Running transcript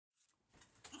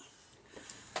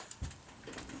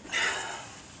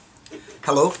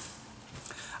Hello,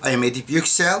 I am Edip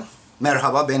Yuksel.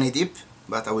 Merhaba Edip,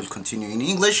 but I will continue in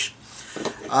English.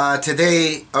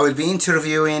 Today I will be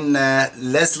interviewing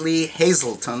Lesley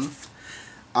Hazleton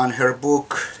on her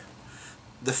book,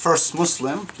 The First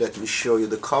Muslim. Let me show you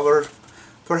the cover.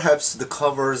 Perhaps the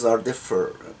covers are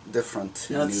different.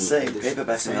 No, it's the same.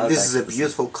 Paperback and this is a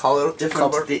beautiful cover.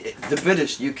 The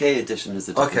British UK edition is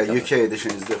a different cover. UK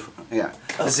edition is different. Yeah,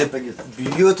 Oh, it's a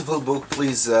beautiful book.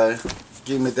 Please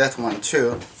give me that one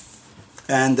too.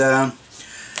 And I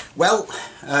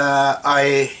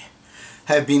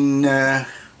have been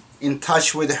in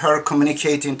touch with her,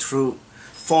 communicating through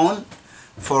phone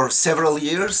for several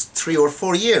years, 3 or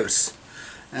 4 years.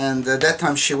 And at that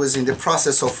time she was in the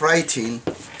process of writing,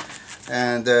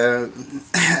 and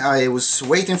I was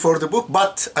waiting for the book,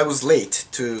 but I was late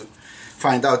to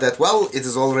find out that, well, it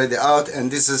is already out.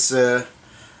 And this is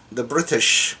the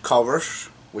British cover,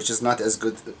 which is not as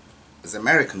good as the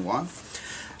American one.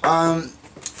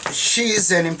 She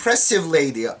is an impressive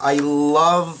lady. I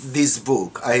love this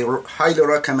book. I highly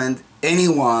recommend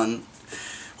anyone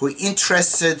who is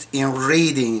interested in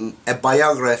reading a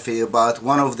biography about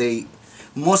one of the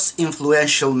most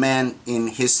influential men in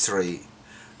history.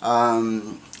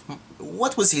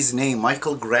 What was his name?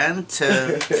 Michael Grant,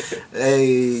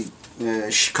 a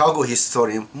Chicago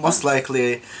historian. Most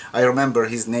likely, I remember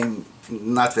his name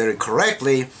not very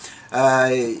correctly.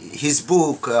 His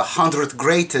book, 100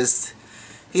 Greatest,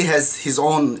 he has his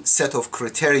own set of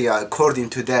criteria. According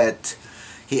to that,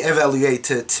 he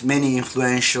evaluated many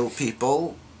influential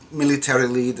people, military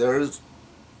leaders,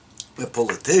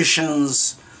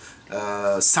 politicians,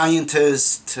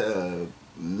 scientists,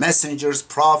 messengers,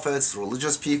 prophets,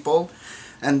 religious people,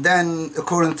 and then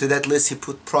according to that list he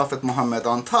put Prophet Muhammad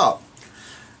on top.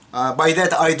 By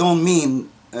that I don't mean,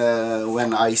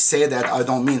 when I say that, I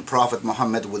don't mean Prophet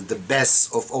Muhammad was the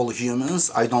best of all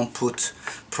humans. I don't put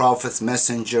prophets,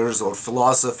 messengers or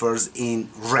philosophers in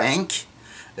rank.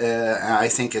 I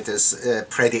think it is a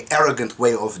pretty arrogant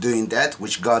way of doing that,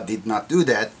 which God did not do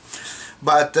that.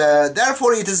 But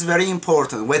therefore it is very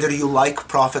important, whether you like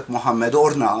Prophet Muhammad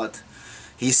or not,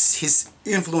 his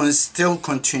influence still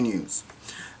continues.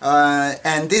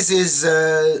 And this is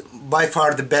by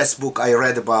far the best book I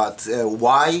read about.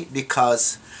 Why?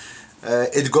 Because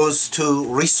it goes to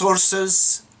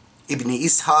resources, Ibn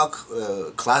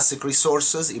Ishaq, classic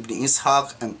resources, Ibn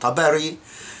Ishaq and Tabari.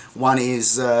 One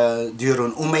is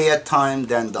during Umayyad time,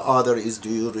 then the other is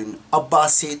during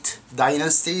Abbasid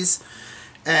dynasties.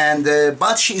 And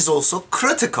but she is also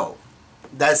critical.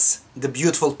 That's the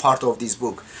beautiful part of this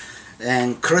book.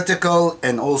 And critical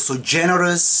and also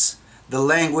generous. The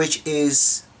language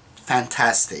is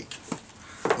fantastic.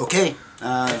 Okay,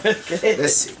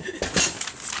 let's see.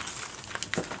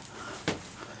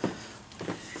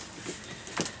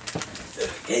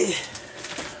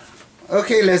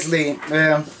 Okay, Lesley.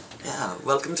 Yeah,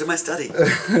 welcome to my study.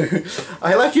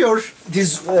 I like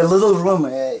this little room.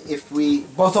 If we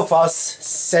both of us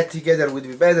sat together, would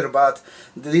be better. But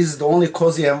this is the only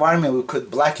cozy environment. We could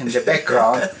blacken the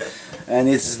background, and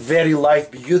it's very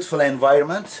light, beautiful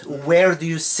environment. Where do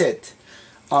you sit?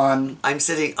 I'm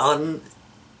sitting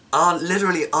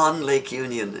literally on Lake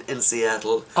Union in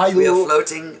Seattle. We are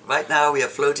floating right now. We are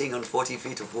floating on 40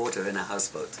 feet of water in a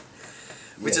houseboat.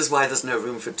 Which is why there's no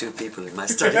room for 2 people in my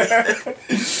study.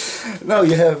 No,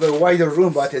 you have a wider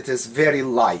room, but it is very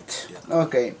light. Yeah.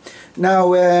 Okay.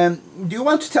 Now, do you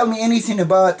want to tell me anything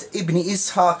about Ibn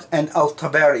Ishaq and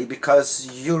Al-Tabari? Because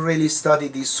you really study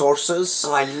these sources.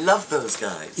 Oh, I love those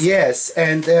guys. Yes,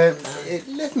 and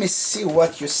let me see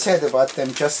what you said about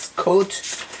them. Just quote,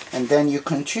 and then you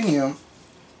continue.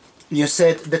 You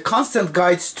said, the constant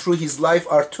guides through his life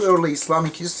are 2 early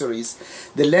Islamic histories,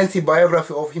 the lengthy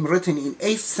biography of him written in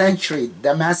 8th century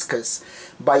Damascus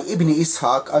by Ibn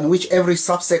Ishaq, on which every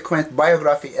subsequent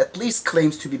biography at least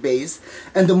claims to be based,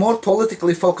 and the more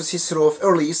politically focused history of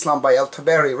early Islam by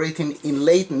Al-Tabari, written in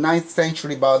late 9th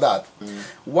century Baghdad.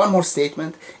 One more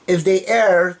statement, if they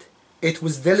erred, it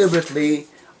was deliberately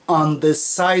on the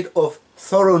side of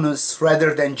thoroughness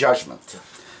rather than judgment.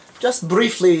 Just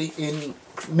briefly in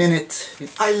minute.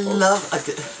 I love,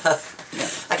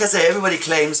 like I say, everybody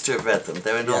claims to have read them.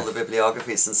 They're in all the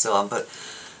bibliographies and so on, but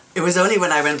it was only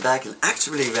when I went back and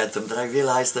actually read them that I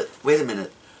realized that, wait a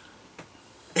minute,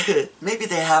 maybe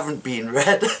they haven't been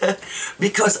read.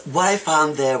 Because what I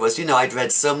found there was, you know, I'd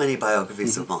read so many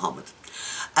biographies of Muhammad,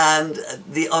 and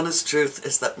the honest truth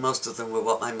is that most of them were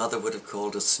what my mother would have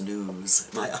called a snooze,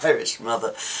 my Irish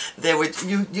mother. They were,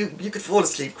 you could fall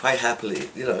asleep quite happily,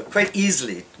 you know, quite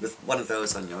easily with one of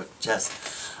those on your chest.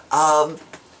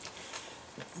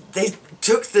 they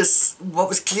took this, what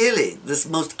was clearly this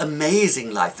most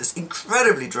amazing life, this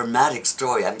incredibly dramatic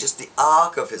story. I mean, just the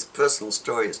arc of his personal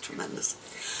story is tremendous.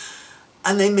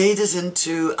 And they made it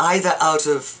into either out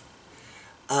of,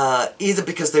 either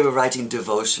because they were writing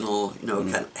devotional, you know,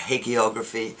 kind of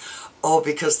hagiography, or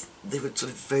because they were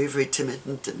sort of very, very timid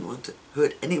and didn't want to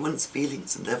hurt anyone's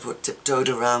feelings and therefore tiptoed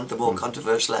around the more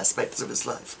controversial aspects of his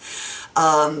life.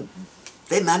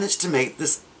 They managed to make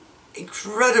this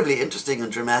incredibly interesting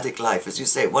and dramatic life, as you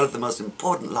say, one of the most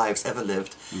important lives ever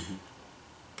lived,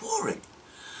 boring.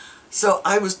 So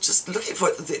I was just looking for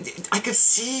it. I could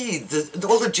see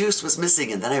all the juice was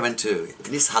missing, and then I went to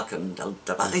Ibn Ishaq and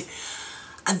al-Tabari,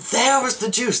 and there was the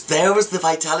juice, there was the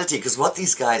vitality, because what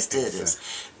these guys did is,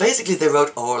 basically they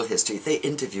wrote oral history, they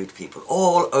interviewed people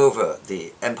all over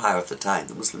the empire of the time,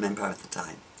 the Muslim empire of the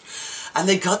time. And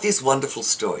they got these wonderful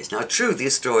stories. Now, true,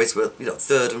 these stories were, you know,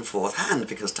 third and fourth hand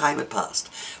because time had passed.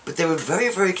 But they were very,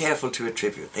 very careful to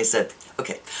attribute. They said,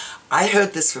 okay, I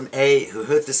heard this from A, who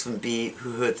heard this from B,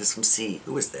 who heard this from C,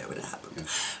 who was there when it happened.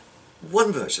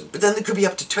 One version. But then there could be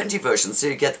up to 20 versions. So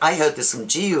you get, I heard this from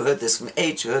G, who heard this from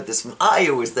H, who heard this from I,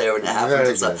 who was there when it happened.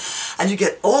 And, so, and you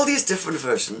get all these different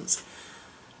versions.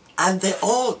 And they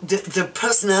all, the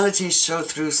personalities show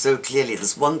through so clearly.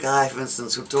 There's one guy, for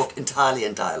instance, who'll talk entirely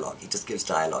in dialogue. He just gives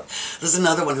dialogue. There's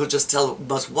another one who'll just tell the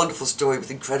most wonderful story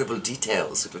with incredible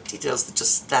details, sort of details that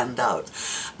just stand out.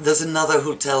 There's another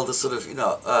who'll tell the sort of, you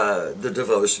know, the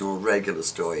devotional, regular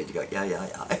story. And you go,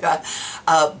 yeah.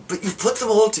 But you put them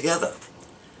all together,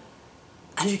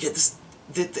 and you get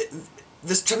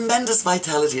this tremendous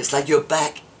vitality. It's like you're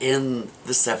back in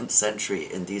the 7th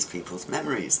century in these people's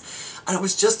memories. And it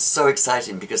was just so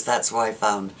exciting because that's where I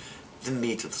found the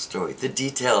meat of the story, the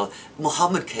detail.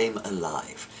 Muhammad came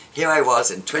alive. Here I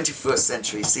was in 21st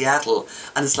century Seattle,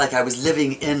 and it's like I was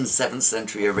living in 7th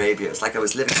century Arabia. It's like I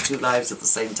was living two lives at the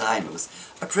same time. It was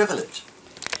a privilege.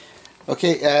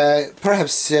 Okay,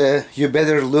 perhaps you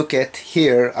better look at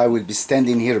here. I will be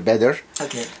standing here better.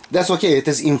 Okay. That's okay. It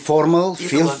is informal. Either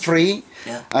Feel one. free.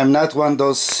 Yeah. I'm not one of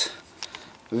those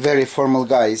very formal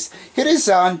guys. Here is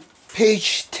on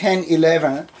page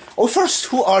 1011. Oh, first,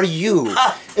 who are you?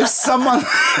 If someone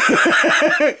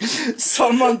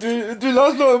do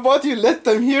not know about you, let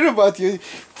them hear about you.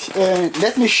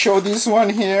 Let me show this one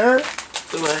here.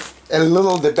 A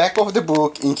little the back of the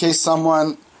book in case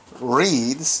someone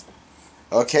reads.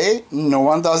 Okay, no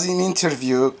one does an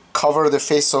interview. Cover the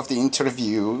face of the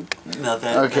interview. No,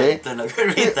 okay. They're not going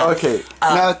to read that. Okay.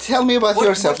 Now tell me about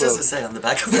yourself. What does it say on the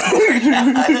back of the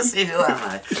book? Let's see, who am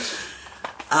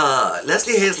I?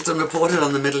 Lesley Hazleton reported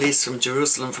on the Middle East from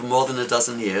Jerusalem for more than a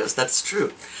dozen years. That's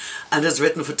true. And has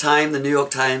written for Time, the New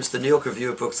York Times, the New York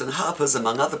Review of Books, and Harper's,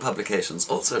 among other publications.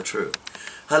 Also true.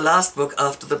 Her last book,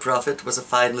 After the Prophet, was a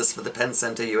finalist for the Penn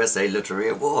Center USA Literary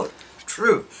Award.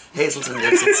 True. Hazleton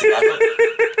lives in Seattle.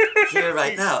 Here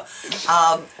right now.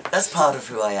 That's part of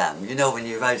who I am. You know, when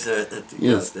you write a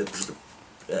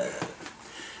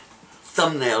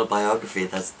thumbnail biography,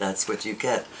 that's what you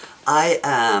get. I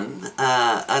am,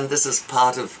 and this is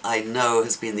part of, I know,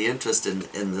 has been the interest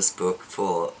in this book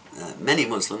for many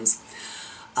Muslims.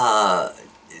 I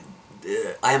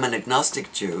am an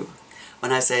agnostic Jew.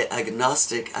 When I say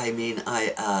agnostic, I mean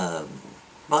I am.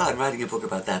 Well, I'm writing a book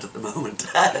about that at the moment.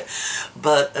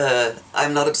 But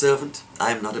I'm not observant,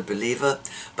 I'm not a believer,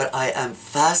 but I am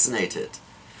fascinated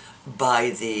by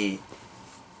the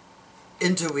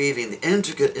interweaving, the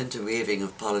intricate interweaving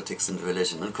of politics and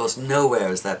religion. And of course, nowhere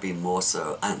has that been more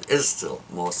so, and is still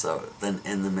more so, than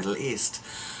in the Middle East.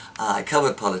 I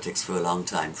covered politics for a long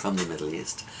time from the Middle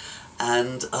East,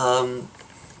 and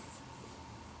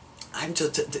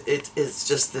it's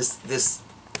just this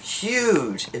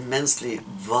huge, immensely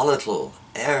volatile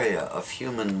area of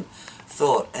human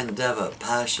thought, endeavor,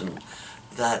 passion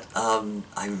that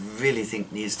I really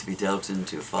think needs to be delved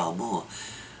into far more.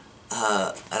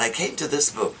 And I came to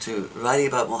this book, to writing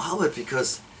about Muhammad,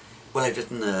 because, well, I've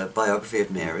written a biography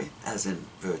of Mary, as in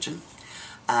virgin,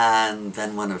 and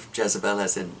then one of Jezebel,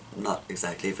 as in not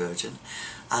exactly virgin,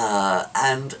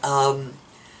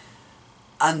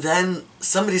 and then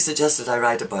somebody suggested I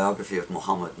write a biography of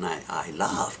Muhammad, and I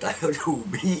laughed. I don't know,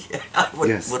 me?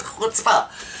 What chutzpah?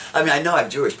 I mean, I know I'm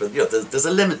Jewish, but you know, there's a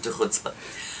limit to chutzpah.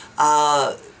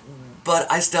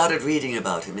 But I started reading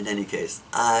about him in any case,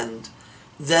 and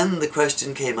then the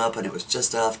question came up, and it was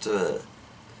just after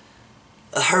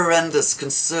a horrendous,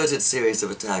 concerted series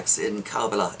of attacks in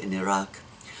Karbala, in Iraq,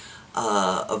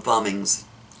 of bombings,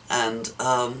 and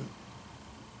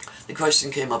the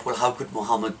question came up, well, how could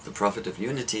Muhammad, the prophet of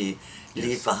unity,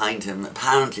 leave behind him,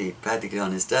 apparently practically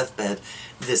on his deathbed,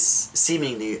 this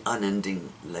seemingly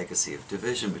unending legacy of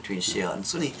division between Shia and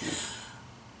Sunni?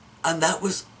 And that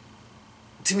was,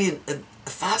 to me, a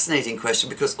fascinating question,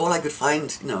 because all I could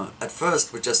find, at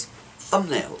first were just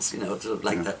thumbnails, sort of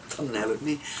like that thumbnail of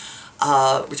me,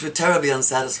 which were terribly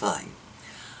unsatisfying.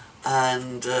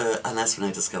 And that's when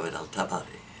I discovered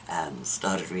Al-Tabari and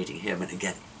started reading him, and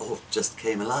again, it all just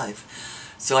came alive.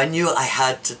 So I knew I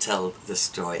had to tell this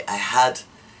story. I had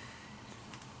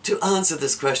to answer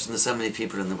this question that so many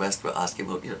people in the West were asking.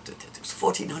 Well, it was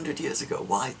 1400 years ago.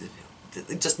 Why?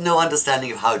 Just no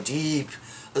understanding of how deep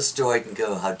a story can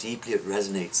go, how deeply it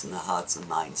resonates in the hearts and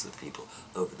minds of people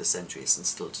over the centuries and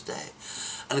still today.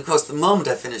 And of course, the moment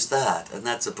I finished that, and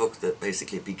that's a book that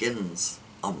basically begins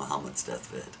on Muhammad's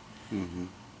deathbed. Mm-hmm.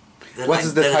 What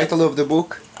is the title of the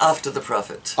book? After the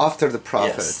Prophet. After the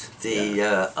Prophet.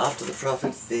 Yes, After the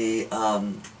Prophet, the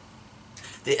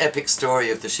epic story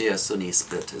of the Shia-Sunni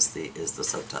split is the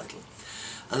subtitle.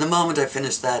 And the moment I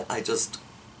finished that, I just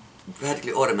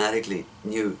practically automatically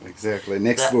knew exactly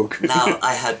next that book. Now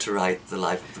I had to write the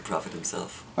life of the Prophet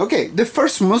himself. Okay, the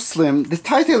first Muslim. The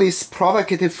title is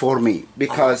provocative for me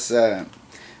because.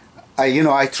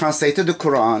 I translated the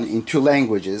Quran in 2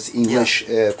 languages, English,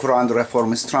 Quran, the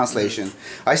Reformist translation.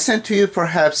 I sent to you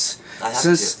perhaps,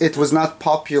 since it was not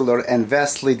popular and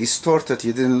vastly distorted,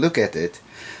 you didn't look at it.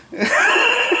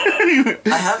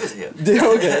 I have it here.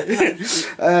 Okay.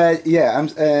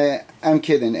 I'm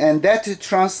kidding. And that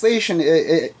translation,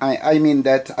 I mean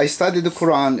that I studied the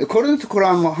Quran. According to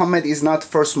Quran, Muhammad is not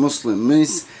first Muslim.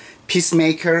 Means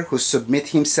peacemaker who submit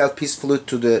himself peacefully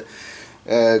to the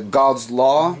God's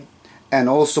law. And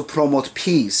also promote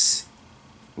peace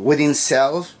within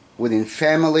self, within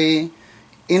family,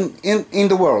 in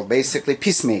the world, basically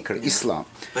peacemaker, Islam.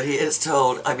 But he is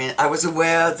told, I mean, I was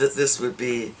aware that this would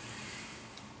be,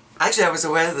 actually I was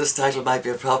aware that this title might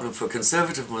be a problem for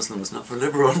conservative Muslims, not for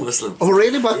liberal Muslims. Oh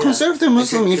really? But conservative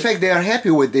Muslims, in fact, they are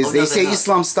happy with this. They say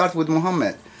Islam starts with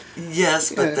Muhammad.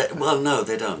 Yes, but well, no,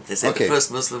 they don't. They say the first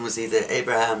Muslim was either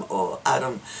Abraham or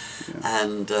Adam,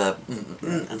 and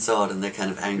so on, and they're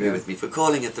kind of angry with me for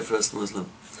calling it the first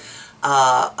Muslim.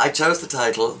 I chose the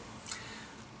title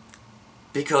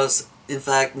because, in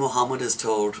fact, Muhammad is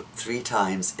told 3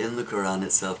 times in the Quran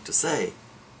itself to say,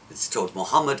 it's told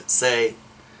Muhammad, say,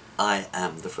 I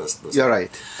am the first Muslim. You're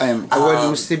right. I am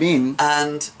awwal Muslimin.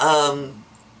 And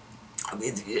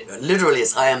literally,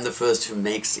 it's I am the first who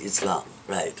makes Islam.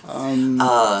 Right.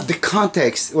 The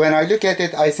context, when I look at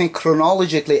it, I think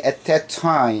chronologically at that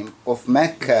time of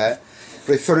Mecca,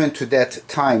 referring to that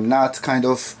time, not kind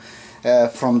of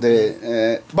from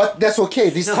the. But that's okay.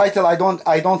 This title, I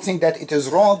don't think that it is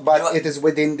wrong, but it is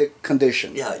within the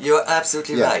condition. Yeah, you're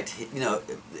absolutely right.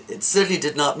 It certainly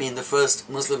did not mean the first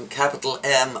Muslim, capital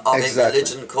M, of a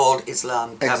religion called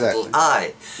Islam, capital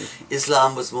I.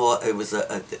 Islam was more, it was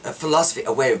a philosophy,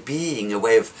 a way of being, a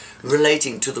way of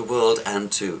relating to the world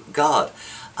and to God.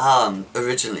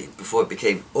 Originally, before it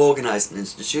became organized and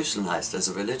institutionalized as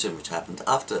a religion, which happened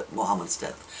after Muhammad's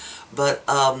death. But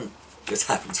this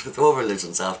happens with all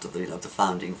religions after the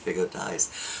founding figure dies.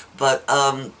 But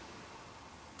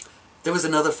there was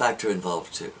another factor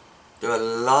involved too. There are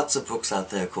lots of books out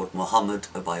there called Muhammad,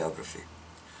 a biography.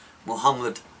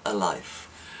 Muhammad, a life.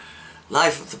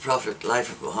 Life of the Prophet, life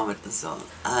of Muhammad, and so on.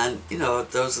 And,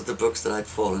 those are the books that I'd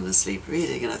fallen asleep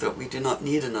reading, and I thought, we do not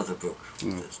need another book for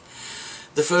this.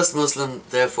 The first Muslim,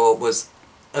 therefore, was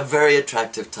a very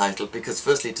attractive title, because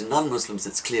firstly, to non-Muslims,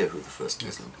 it's clear who the first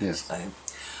Muslim is.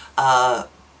 But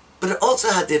it also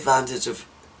had the advantage of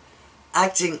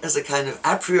acting as a kind of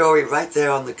a priori, right there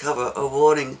on the cover, a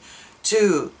warning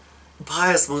to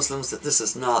pious Muslims that this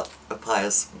is not a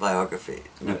pious biography,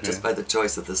 just by the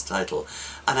choice of this title.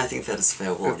 And I think that is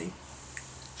fair warning.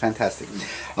 Fantastic.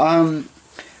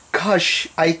 Gosh,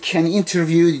 I can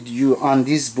interview you on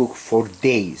this book for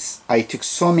days. I took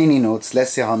so many notes.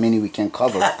 Let's see how many we can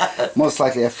cover. Most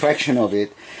likely a fraction of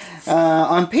it.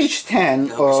 On page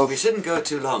 10 we shouldn't go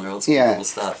too long or else people will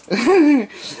stop.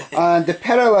 The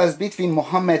parallels between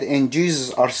Muhammad and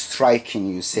Jesus are striking,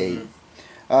 you say.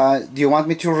 Do you want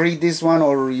me to read this one,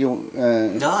 or you?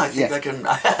 No, I think I can.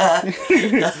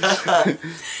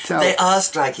 They are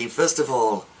striking. First of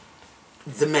all,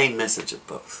 the main message of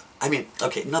both. I mean,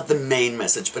 okay, not the main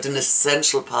message, but an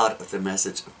essential part of the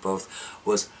message of both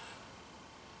was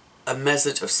a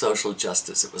message of social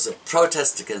justice. It was a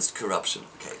protest against corruption.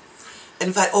 Okay,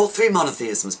 in fact, all 3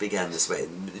 monotheisms began this way.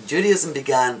 Judaism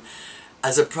began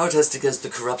as a protest against the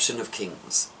corruption of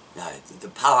kings. The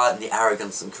power and the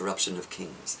arrogance and corruption of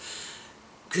kings.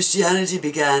 Christianity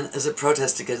began as a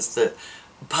protest against the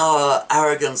power,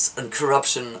 arrogance and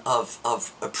corruption of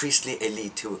a priestly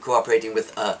elite who were cooperating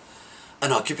with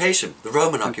an occupation, the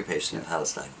Roman occupation of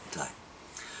Palestine at the time.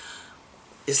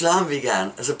 Islam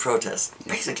began as a protest,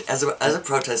 basically as a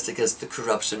protest against the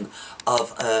corruption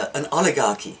of an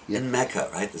oligarchy in Mecca,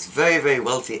 right? This very, very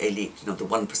wealthy elite, you know, the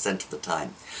 1% of the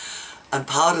time. And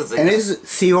part of the... And it is a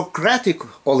theocratic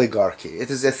oligarchy. It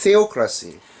is a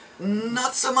theocracy.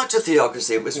 Not so much a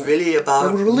theocracy. It was really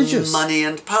about religious money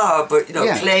and power, but, you know,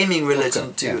 claiming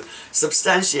religion to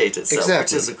substantiate itself,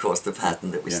 which is, of course, the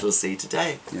pattern that we still see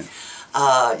today.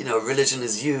 You know, religion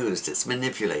is used, it's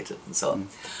manipulated, and so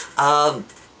on.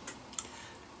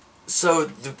 So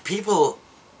the people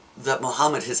that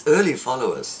Muhammad, his early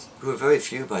followers, who were very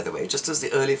few, by the way, just as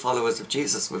the early followers of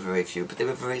Jesus were very few, but they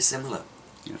were very similar.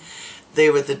 They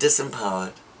were the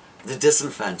disempowered, the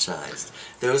disenfranchised,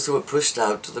 those who were pushed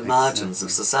out to the margins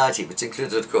of society, which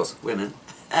included, of course, women.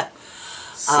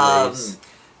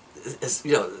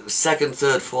 You know, second,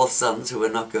 third, fourth sons who were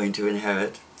not going to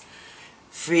inherit.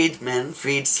 Freed men,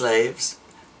 freed slaves,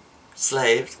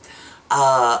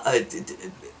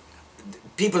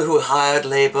 people who hired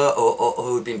labor or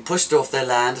who had been pushed off their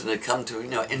land and had come to, you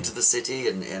know, into the city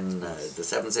in the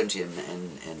 7th century in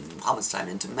Muhammad's time,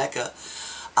 into Mecca,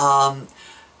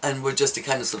 and were just a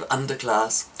kind of sort of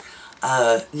underclass.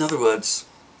 In other words,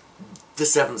 the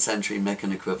 7th century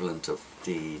Meccan equivalent of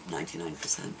the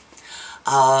 99%.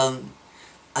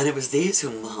 And it was these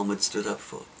whom Muhammad stood up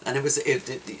for. And it was, you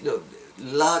know,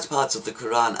 large parts of the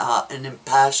Quran are an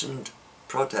impassioned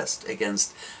protest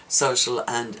against social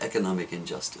and economic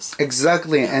injustice.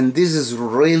 Exactly, and this is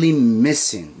really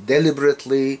missing,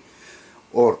 deliberately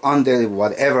or under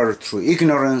whatever, through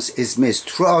ignorance, is missed.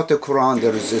 Throughout the Quran,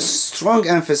 there is a strong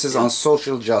emphasis on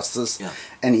social justice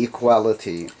and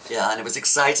equality. Yeah, and it was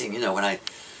exciting, you know, when I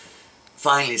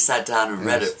finally sat down and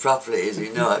read it properly. As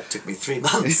you know, it took me 3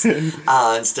 months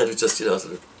instead of just, you know,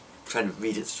 sort of trying to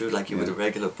read it through like you would a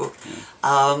regular book.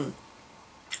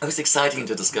 It was exciting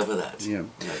to discover that. You know,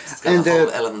 discover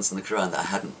whole elements in the Quran that I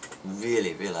hadn't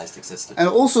really realized existed. And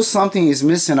also something is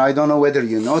missing. I don't know whether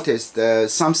you noticed.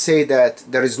 Some say that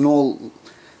there is no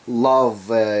love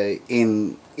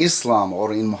in Islam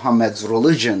or in Muhammad's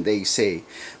religion, they say.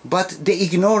 But they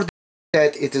ignore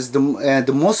that it is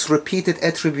the most repeated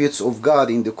attributes of God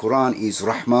in the Quran is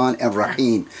Rahman and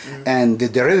Rahim, and the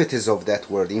derivatives of that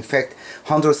word. In fact,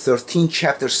 113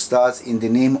 chapters starts in the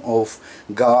name of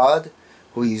God,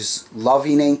 who is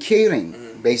loving and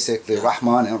caring, basically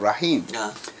Rahman and Rahim.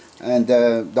 And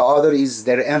the other is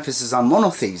their emphasis on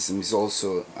monotheism is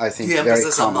also, I think, very common. The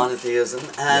emphasis on monotheism,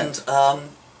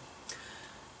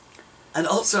 and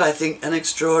also I think an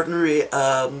extraordinary,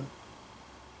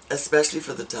 especially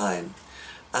for the time,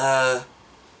 an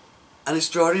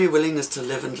extraordinary willingness to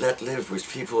live and let live, which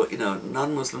people, you know,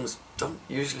 non-Muslims don't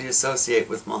usually associate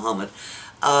with Muhammad.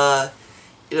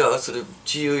 You know, sort of,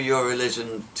 to you your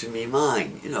religion, to me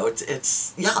mine. You know,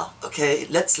 it's yeah, okay,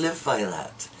 let's live by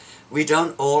that. We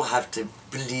don't all have to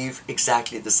believe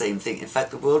exactly the same thing. In fact,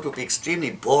 the world would be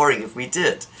extremely boring if we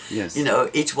did. Yes. You know,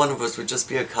 each one of us would just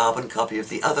be a carbon copy of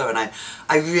the other. And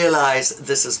I realize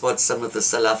this is what some of the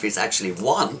Salafis actually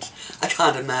want. I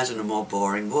can't imagine a more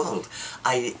boring world.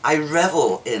 I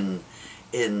revel in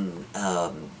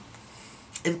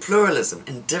pluralism,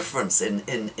 in difference,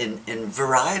 in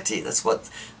variety. That's what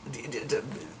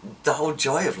the whole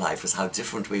joy of life is, how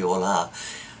different we all are.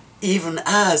 Even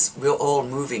as we're all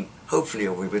moving, hopefully,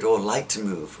 or we would all like to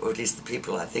move, or at least the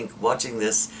people I think watching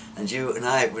this, and you and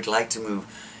I would like to move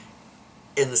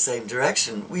in the same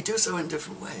direction, we do so in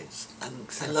different ways. And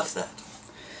I love that.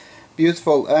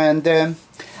 Beautiful. And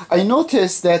I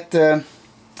noticed that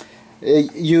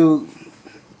you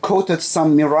quoted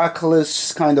some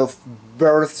miraculous kind of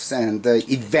births and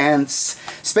events,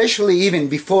 especially even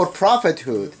before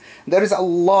prophethood. There is a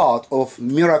lot of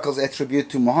miracles attributed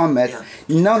to Muhammad.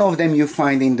 None of them you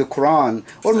find in the Quran,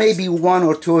 or maybe one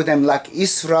or two of them, like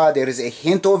Isra. There is a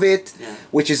hint of it,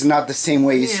 which is not the same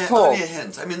way it's told. Only a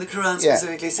hint. I mean, the Quran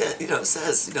specifically says,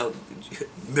 you know,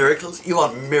 miracles. You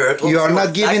want miracles. You are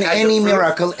not given any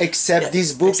miracle except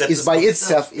this book is by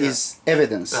itself is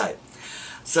evidence. Right.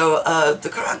 So the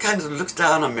Quran kind of looks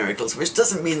down on miracles, which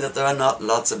doesn't mean that there are not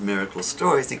lots of miracle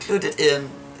stories included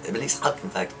in Iblis Haq, in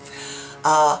fact.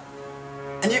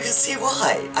 And you can see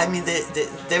why. I mean,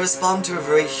 they respond to a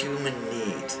very human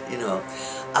need, you know.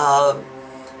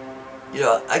 You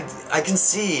know, I can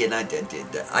see and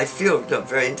I feel, you know,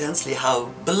 very intensely how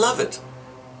beloved,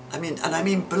 I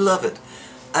mean beloved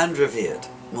and revered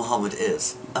Muhammad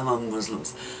is among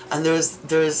Muslims. And there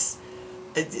is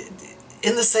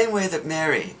in the same way that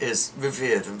Mary is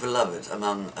revered and beloved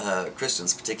among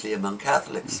Christians, particularly among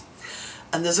Catholics,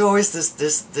 and there's always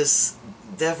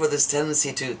therefore this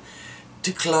tendency to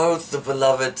clothe the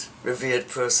beloved, revered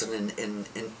person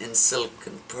in silk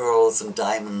and pearls and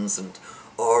diamonds and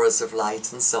auras of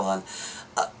light and so on.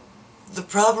 The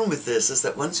problem with this is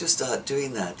that once you start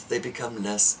doing that, they become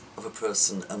less of a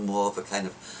person and more of a kind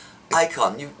of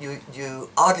icon. You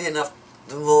oddly enough,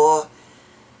 the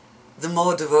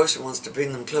more devotion wants to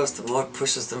bring them close, the more it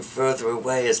pushes them further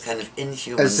away as kind of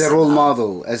inhuman. As a role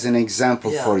model, as an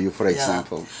example for you, for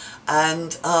example.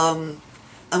 And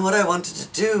what I wanted to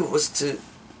do was to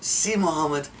see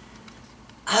Muhammad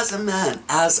as a man,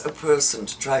 as a person,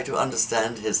 to try to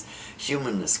understand his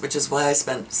humanness, which is why I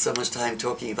spent so much time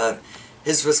talking about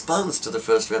his response to the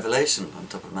first revelation on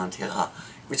top of Mount Hira,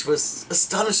 which was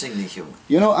astonishingly human.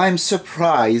 You know, I'm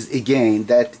surprised again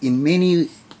that in many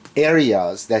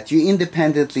areas that you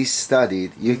independently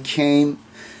studied, you came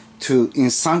to,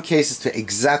 in some cases, to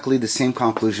exactly the same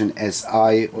conclusion as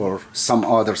I or some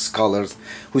other scholars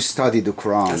who studied the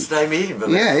Quran. That's what I mean. But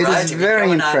yeah, it is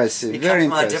very impressive. Very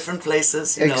impressive. From different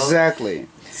places, you exactly.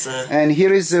 know. And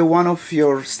here is one of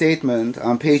your statement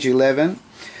on page 11.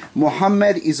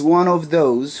 Muhammad is one of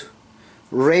those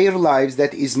rare lives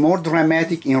that is more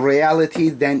dramatic in reality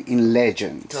than in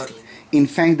legend. Totally. In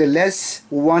fact, the less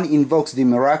one invokes the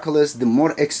miraculous, the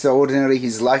more extraordinary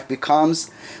his life becomes.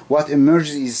 What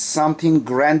emerges is something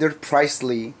grander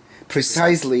precisely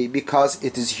because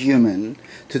it is human,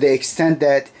 to the extent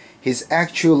that his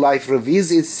actual life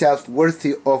reveals itself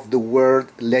worthy of the word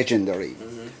legendary.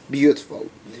 Beautiful.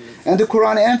 And the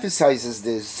Quran emphasizes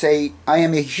this, say, I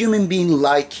am a human being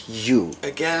like you.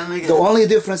 Again and again. The only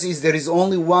difference is there is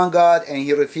only one God, and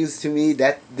he reveals to me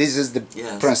that this is the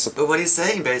principle. But what he's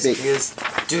saying basically is,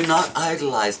 do not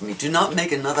idolize me. Do not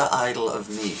make another idol of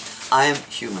me. I am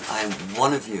human. I am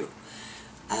one of you.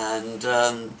 And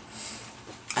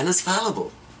as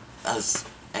fallible as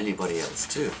anybody else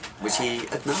too, which he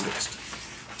acknowledged.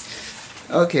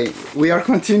 Okay, we are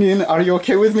continuing. Are you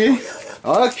okay with me?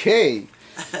 Okay.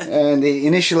 And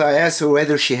initially I asked her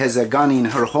whether she has a gun in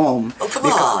her home. Oh, come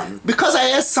on! Because I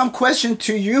asked some question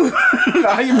to you.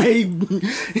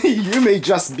 You may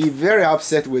just be very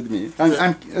upset with me.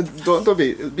 Don't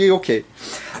be okay.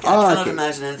 I cannot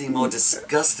imagine anything more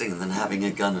disgusting than having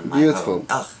a gun in my home.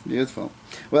 Beautiful.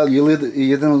 Well, you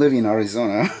didn't live in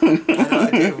Arizona. I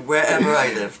did wherever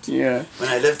I lived. Yeah. When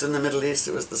I lived in the Middle East,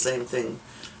 it was the same thing.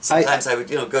 Sometimes I would,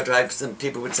 go drive. Some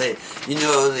people would say,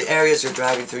 the areas you're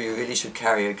driving through, you really should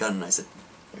carry a gun. And I said,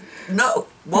 no.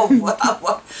 What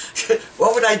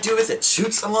would I do with it?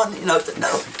 Shoot someone? No.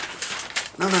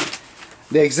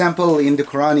 The example in the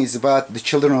Quran is about the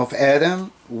children of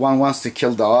Adam. One wants to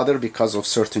kill the other because of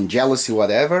certain jealousy,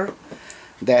 whatever.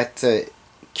 That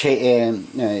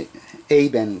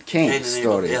Abe and Cain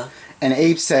story. And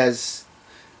Abe says,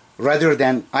 rather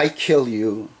than I kill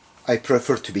you, I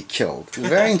prefer to be killed.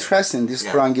 Very interesting. This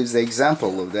Quran gives the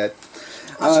example of that.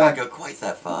 I'm not sure I go quite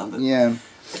that far, but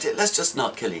let's just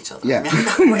not kill each other. Yeah.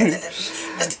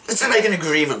 Let's make an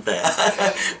agreement there.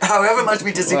 However much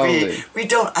we disagree, we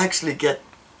don't actually get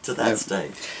to that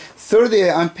stage.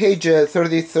 On page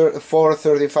 34,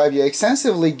 35, you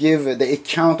extensively give the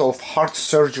account of heart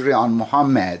surgery on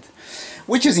Muhammad,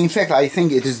 which is, in fact, I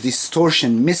think it is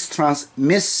distortion,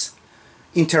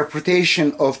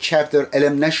 misinterpretation of chapter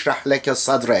Alam Nashrah Laka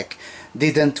Sadrak.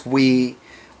 Didn't we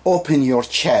open your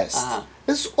chest?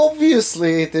 It's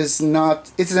obviously it is not.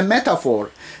 It's a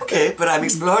metaphor. Okay, but I'm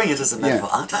exploring it as a metaphor,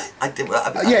 aren't I?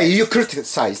 You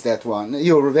criticize that one.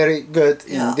 You're very good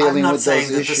in dealing with those issues. I'm not saying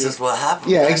that this is what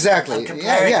happened. Yeah, exactly.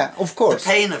 Of course. The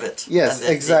pain of it. Yes, and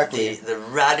exactly. The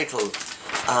radical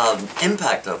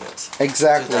impact of it.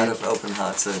 Exactly. To that of open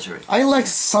heart surgery. I like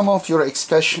some of your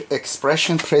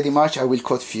expression pretty much. I will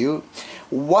quote few.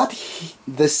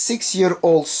 The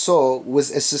 6-year-old saw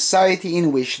was a society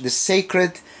in which the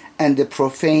sacred and the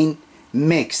profane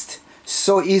mixed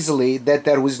so easily that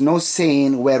there was no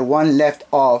saying where one left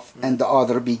off and the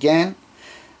other began.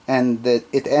 And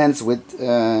it ends with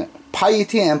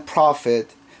piety and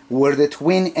profit were the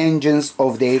twin engines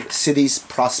of their city's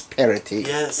prosperity.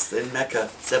 Yes, in Mecca,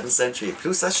 7th century.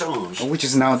 Plus ça change. Which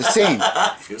is now the same.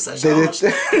 Plus ça change.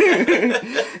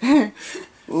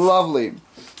 Lovely.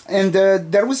 And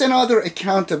there was another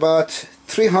account about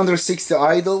 360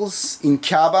 idols in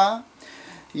Kaaba.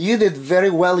 You did very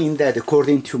well in that,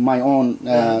 according to my own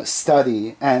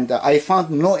study. And I found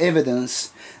no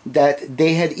evidence that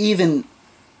they had even,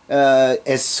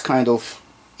 as kind of,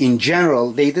 in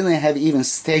general, they didn't have even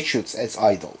statues as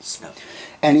idols. No.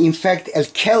 And in fact,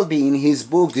 Al-Kalbi in his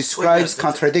book describes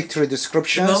contradictory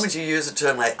descriptions. The moment you use a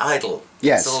term like idol,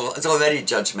 yes, it's already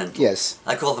judgmental. Yes.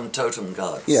 I call them totem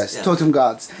gods. Yes, yeah. Totem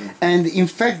gods. And in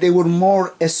fact, they were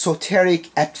more esoteric,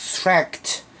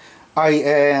 abstract,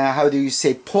 how do you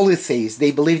say, polytheists.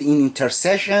 They believed in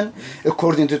intercession,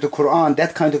 according to the Quran,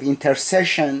 that kind of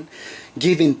intercession,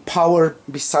 giving power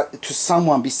to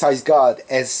someone besides God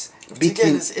as which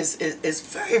again is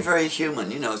very, very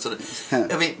human, you know, sort of.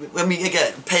 I mean, when we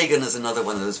again, pagan is another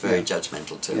one of those very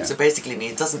judgmental terms. Yeah. So basically,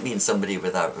 it doesn't mean somebody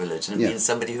without religion. It means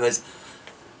somebody who has,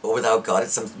 or without God.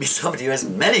 It means somebody who has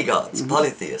many gods,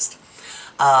 polytheist.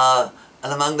 And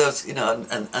among those, you know,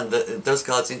 those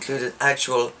gods included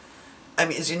actual. I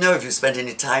mean, as you know, if you spent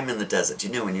any time in the desert, you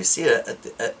know, when you see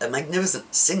a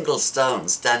magnificent single stone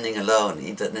standing alone,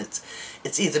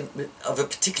 it's either of a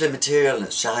particular material and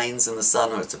it shines in the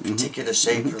sun, or it's a particular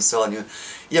shape and so on. You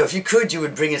know, if you could, you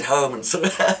would bring it home and sort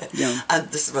of. And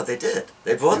this is what they did.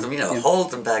 They brought them, you know,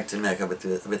 hauled them back to Mecca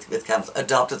with camels,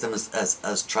 adopted them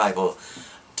as tribal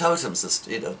totems, as,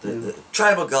 you know, the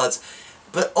tribal gods,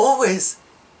 but always,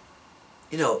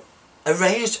 you know,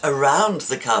 arranged around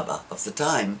the Kaaba of the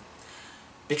time.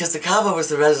 Because the Kaaba was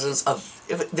the residence of,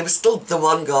 there was still the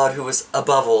one God who was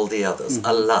above all the others,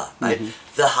 Allah, right?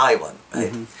 The High One,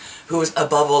 right? Who was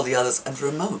above all the others and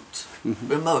remote,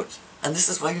 remote. And this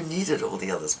is why you needed all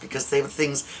the others, because they were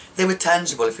things, they were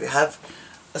tangible. If you have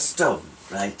a stone,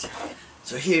 right?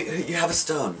 So here, you have a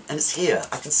stone, and it's here.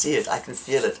 I can see it, I can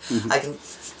feel it, I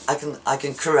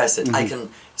can caress it, I can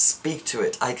speak to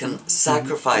it, I can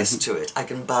sacrifice to it, I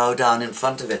can bow down in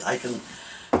front of it, I can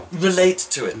relate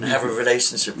to it and have a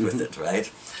relationship with it,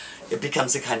 right? It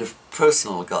becomes a kind of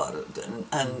personal God,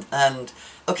 and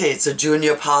okay, it's a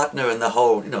junior partner in the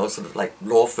whole, you know, sort of like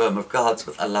law firm of gods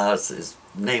with Allah's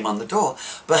name on the door,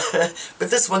 but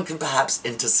this one can perhaps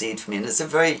intercede for me, and it's a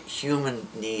very human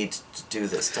need to do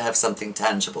this, to have something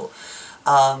tangible.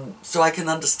 So I can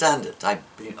understand it.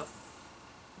 You know,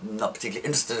 I'm not particularly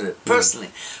interested in it personally,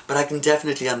 but I can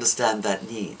definitely understand that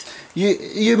need.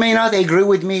 You may not agree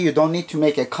with me, you don't need to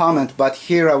make a comment, but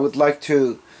here I would like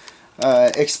to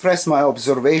express my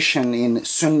observation in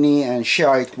Sunni and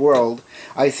Shiite world.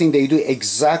 I think they do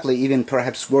exactly, even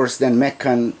perhaps worse than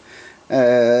Meccan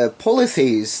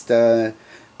polytheists,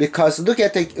 because look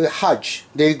at the Hajj.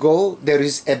 They go, there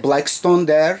is a black stone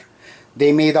there.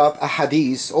 They made up a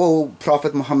hadith, oh,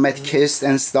 Prophet Muhammad kissed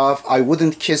and stuff. I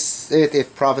wouldn't kiss it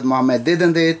if Prophet Muhammad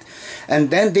didn't it. And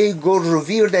then they go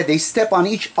revere that, they step on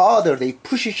each other, they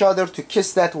push each other to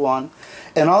kiss that one.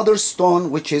 Another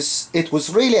stone, which is, it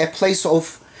was really a place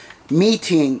of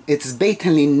meeting, it's Bayt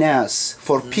al-Nas,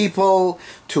 for people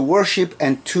to worship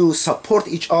and to support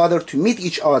each other, to meet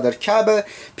each other. Kaaba,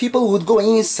 people would go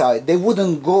inside, they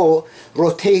wouldn't go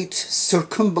rotate,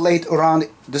 circumambulate around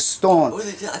the stone. Oh,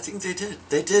 they did. I think they did.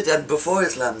 They did, and before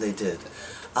Islam they did.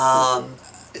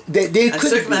 They and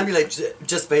could circumambulate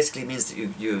just basically means that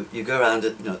you go around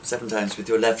it, you know, 7 times with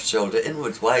your left shoulder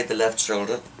inwards. Why the left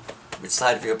shoulder? Which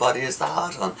side of your body is the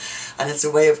heart on? And it's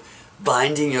a way of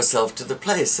binding yourself to the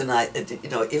place. And you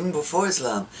know, even before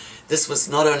Islam, this was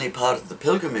not only part of the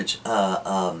pilgrimage.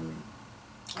 And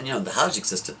you know, the Hajj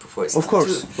existed before Islam. Of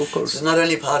course, too. of course. It was not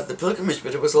only part of the pilgrimage,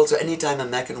 but it was also any time a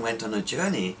Meccan went on a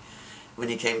journey. When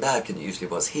he came back, and it usually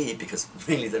was he, because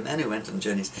mainly the men who went on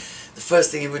journeys, the first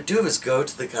thing he would do was go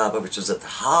to the Kaaba, which was at the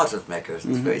heart of Mecca,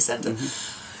 in the very center,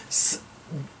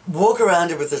 walk around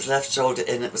it with his left shoulder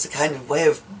in. It was a kind of way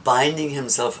of binding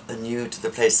himself anew to the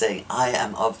place, saying, I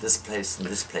am of this place, and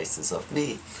this place is of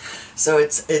me. So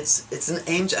it's an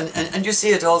ancient, and you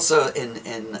see it also in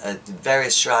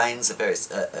various shrines,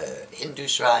 various Hindu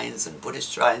shrines and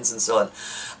Buddhist shrines and so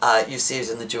on. You see it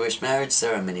in the Jewish marriage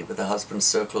ceremony, where the husband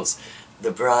circles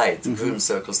the bride, the groom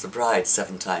circles the bride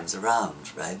 7 times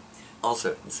around, right?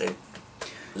 Also, say,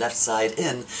 left side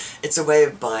in. It's a way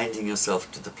of binding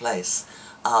yourself to the place.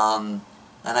 And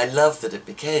I love that it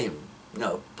became, you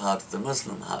know, part of the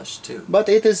Muslim Hajj too. But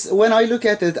it is, when I look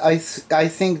at it, I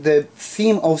think the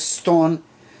theme of stone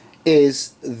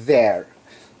is there.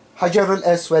 Hajar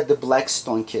al-Aswad, the black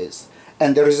stone kiss.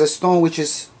 And there is a stone which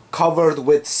is covered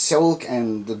with silk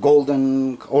and the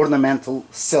golden ornamental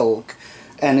silk,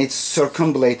 and it's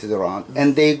circumambulated around.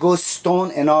 And they go stone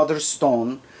another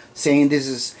stone, saying this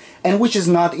is, and which is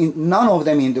not in, none of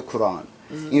them in the Quran.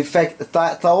 In fact,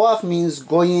 tawaf means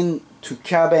going to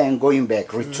Kaaba and going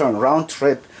back, return, round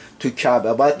trip to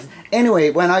Kaaba. But anyway,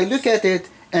 when I look at it,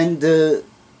 and the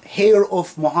hair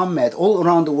of Muhammad all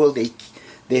around the world,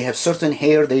 they have certain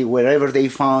hair, they wherever they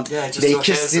found, they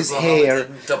kiss his hair,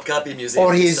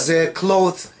 or his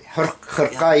clothes,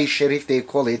 Kharqai Sharif they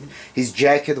call it, his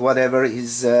jacket, whatever,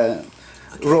 his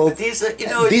wrote. But these are, you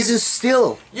know, This is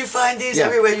still. you find these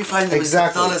everywhere. You find them in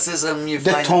Catholicism. You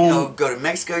find them, you know, go to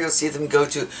Mexico, you'll see them go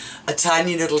to a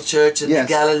tiny little church in the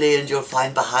Galilee, and you'll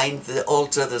find behind the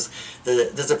altar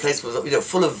there's a place with, you know,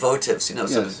 full of votives, you know,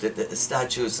 sort of the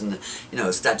statues, and you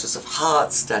know, statues of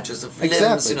hearts, statues of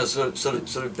limbs, you know,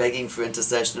 sort of begging for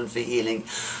intercession and for healing.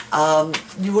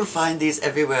 You will find these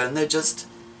everywhere, and they're just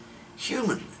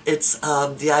human. It's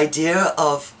the idea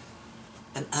of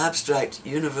an abstract,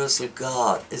 universal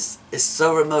God is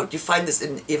so remote. You find this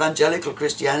in evangelical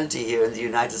Christianity here in the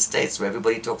United States, where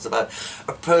everybody talks about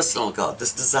a personal God,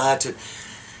 this desire to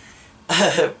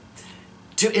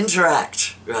to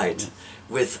interact, right,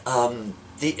 with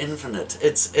the infinite.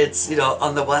 It's you know,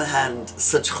 on the one hand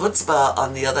such chutzpah,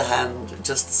 on the other hand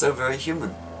just so very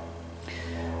human.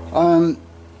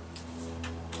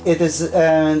 It is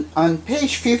on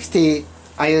page 50.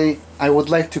 I would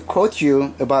like to quote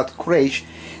you about Quraysh.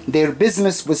 Their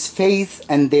business was faith,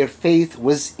 and their faith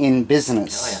was in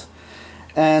business. Oh,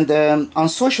 yeah. And on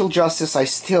social justice, I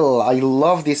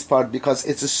love this part, because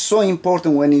it's so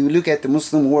important when you look at the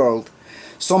Muslim world.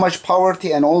 So much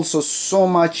poverty, and also so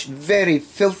much very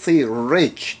filthy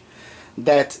rich,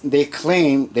 that they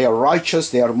claim they are righteous,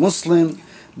 they are Muslim,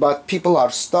 but people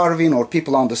are starving, or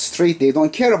people on the street, they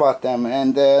don't care about them.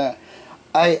 And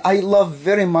I love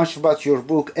very much about your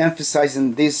book,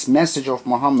 emphasizing this message of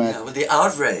Muhammad. Yeah, with the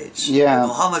outrage,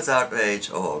 Muhammad's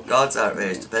outrage, or God's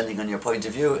outrage, depending on your point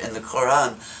of view, in the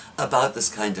Quran about this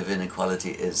kind of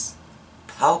inequality is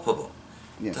palpable,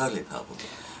 totally palpable.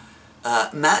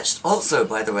 Matched also,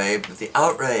 by the way, with the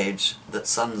outrage that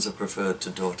sons are preferred to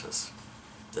daughters.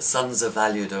 The sons are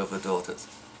valued over daughters.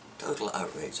 Total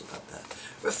outrage about that.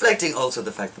 Reflecting also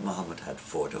the fact that Muhammad had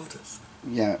 4 daughters.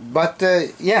 Yeah, but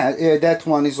that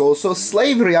one is also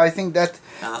slavery. I think that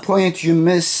point you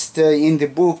missed in the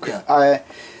book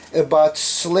about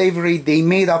slavery. They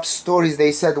made up stories.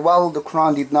 They said, well, the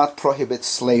Quran did not prohibit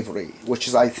slavery, which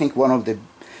is, I think, one of the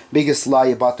biggest lie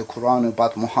about the Quran,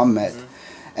 about Muhammad.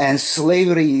 And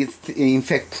slavery is, in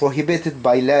fact, prohibited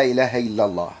by La ilaha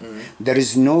illallah. There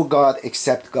is no God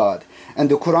except God. And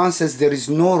the Quran says there is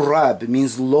no Rab,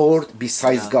 means Lord,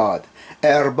 besides God.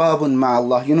 Arbabun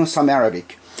ma'allah, you know some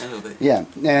Arabic. A little bit. Yeah,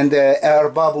 and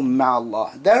arbabun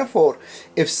ma'allah. Therefore,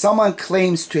 if someone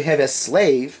claims to have a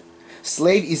slave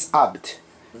is abd.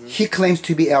 He claims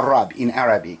to be a Rab in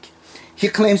Arabic. He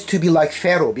claims to be like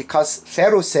Pharaoh, because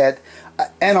Pharaoh said,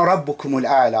 Ana rabbukumul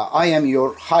a'la, I am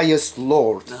your highest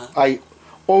Lord. I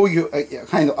owe you,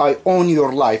 I own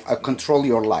your life, I control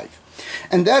your life.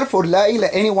 And therefore, la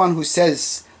ilaha, anyone who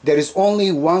says there is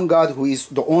only one God who is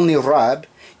the only Rab,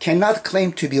 cannot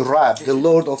claim to be Rab, the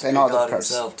Lord of another God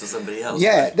person. himself to somebody else.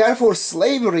 Yeah, right? Therefore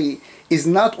slavery is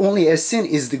not only a sin,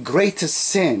 is the greatest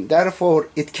sin. Therefore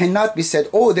it cannot be said,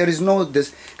 oh, there is no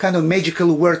this kind of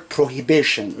magical word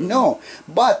prohibition. No,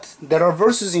 but there are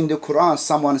verses in the Quran,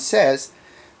 someone says,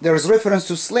 there is reference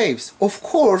to slaves. Of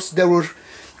course, there were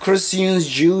Christians,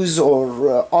 Jews,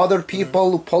 or other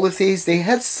people, polytheists, they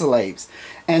had slaves.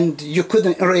 And you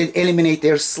couldn't eliminate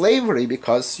their slavery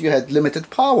because you had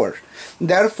limited power.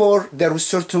 Therefore, there were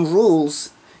certain rules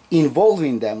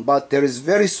involving them, but there is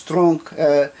very strong...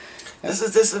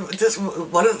 This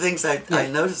one of the things I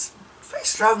notice very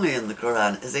strongly in the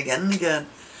Quran is again and again,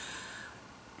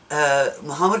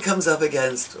 Muhammad comes up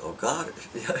against, oh God,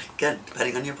 again,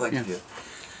 depending on your point of view,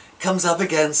 comes up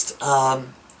against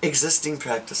existing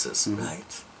practices,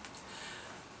 right?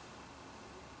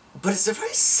 But it's a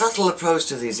very subtle approach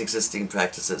to these existing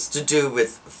practices, to do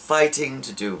with fighting,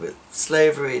 to do with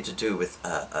slavery, to do with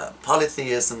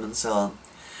polytheism and so on.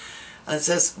 And it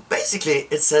says, basically,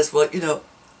 it says, well, you know,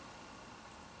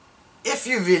 if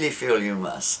you really feel you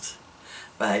must,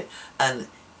 right, and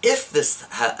if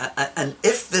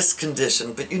this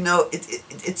condition, but you know,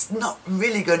 it's not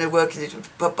really going to work, and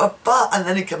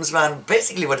then it comes around,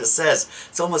 basically what it says,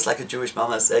 it's almost like a Jewish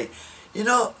mama saying, you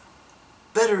know,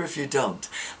 better if you don't.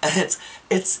 And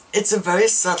it's a very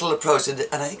subtle approach, and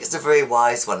I think it's a very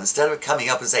wise one. Instead of coming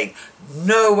up and saying,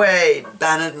 no way,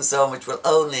 ban it and so on, which will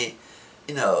only,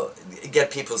 you know,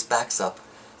 get people's backs up,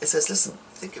 it says, listen,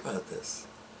 think about this.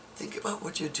 Think about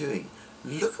what you're doing.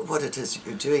 Look at what it is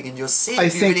you're doing, and you'll see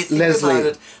if you really think Lesley, about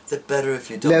it, that better if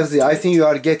you don't. Lesley, I think you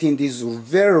are getting this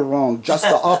very wrong. Just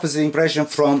the opposite impression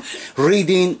from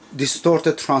reading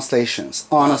distorted translations.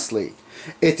 Honestly,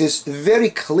 it is very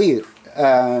clear,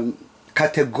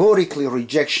 categorically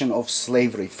rejection of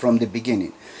slavery from the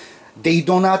beginning. They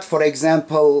do not, for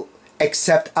example,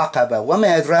 accept aqaba.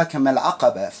 وَمَا أَدْرَاكَ مَا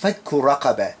الْعَقَبَةِ فَكُّ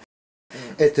رَقَبَةٍ.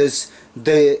 It is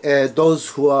those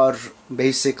who are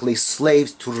basically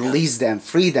slaves, to release them,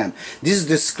 free them. This is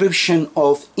description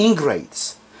of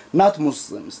ingrates. not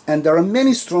Muslims. And there are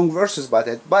many strong verses about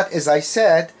it. But as I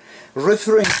said,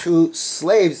 referring to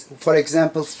slaves, for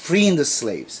example, freeing the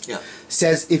slaves,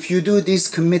 says if you do this,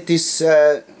 commit this,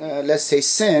 let's say,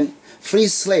 sin, free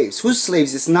slaves. Whose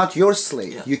slaves? It's not your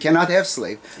slave. Yeah. You cannot have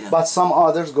slave. Yeah. But some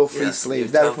others go free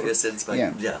slaves. Therefore, your sins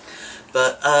by,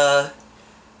 But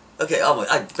okay,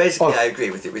 basically I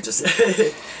agree with you. We just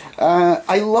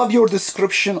I love your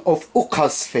description of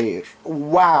Ukaz fair.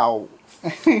 Wow.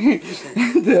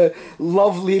 The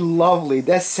lovely.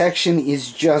 That section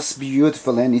is just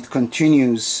beautiful, and it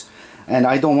continues. And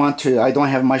I don't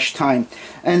have much time.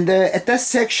 And at that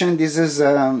section, this is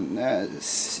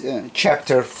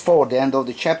chapter 4, the end of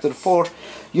the chapter 4,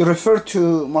 you refer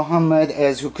to Muhammad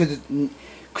as who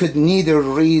could neither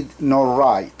read nor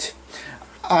write.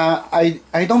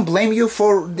 I don't blame you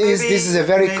for this. This is a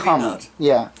very common. Not.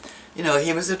 Yeah. You know,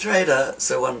 he was a trader,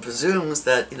 so one presumes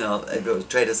that, you know, he was a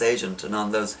trader's agent, and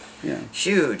on those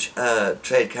huge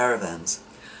trade caravans,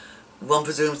 one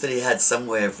presumes that he had some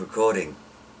way of recording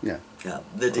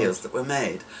the deals that were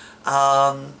made.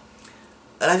 And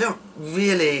I don't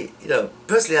really, you know,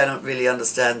 personally I don't really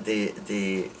understand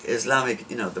the Islamic,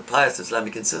 you know, the pious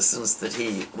Islamic insistence that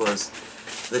he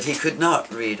could not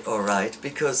read or write,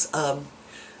 because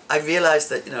I realized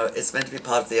that, you know, it's meant to be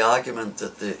part of the argument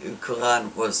that the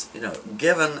Quran was, you know,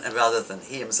 given rather than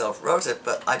he himself wrote it,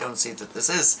 but I don't see that this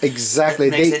is exactly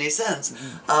it makes any sense.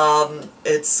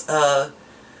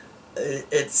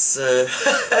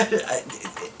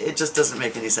 It just doesn't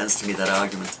make any sense to me, that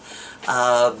argument.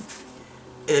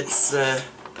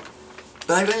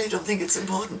 But I really don't think it's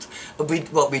important.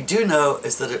 What we do know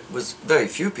is that it was very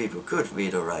few people could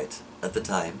read or write at the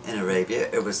time in Arabia.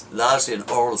 It was largely an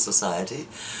oral society.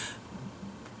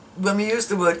 When we use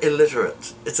the word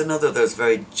illiterate, it's another of those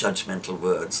very judgmental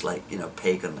words like, you know,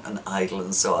 pagan and idle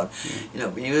and so on. You know,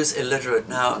 we use illiterate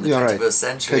now in the 21st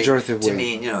century to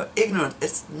mean, you know, ignorant.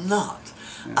 It's not.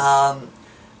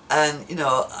 And, you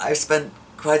know, I've spent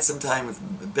quite some time with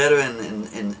Bedouin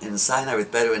in Sinai,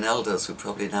 with Bedouin elders who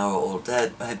probably now are all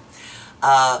dead,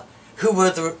 who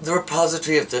were the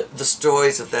repository of the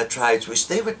stories of their tribes, which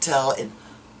they would tell in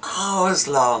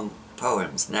hours-long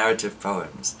poems, narrative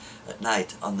poems, at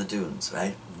night on the dunes,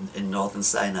 right, in northern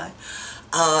Sinai,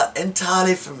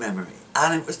 entirely from memory.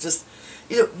 And it was just,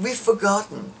 you know, we've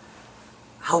forgotten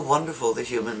how wonderful the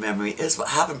human memory is. What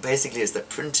happened basically is that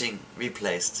printing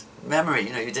replaced memory.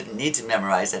 You know, you didn't need to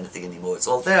memorize anything anymore. It's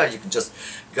all there. You can just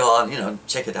go on, you know,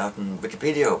 check it out in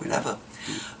Wikipedia or whatever.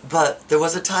 But there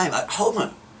was a time,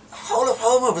 Homer, the whole of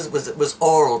Homer was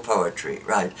oral poetry,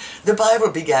 right? The Bible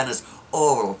began as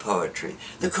oral poetry.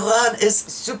 The Quran is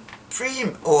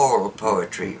supreme oral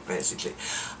poetry, basically.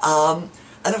 And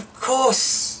of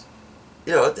course,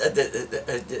 you know,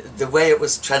 the way it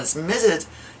was transmitted,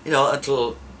 you know,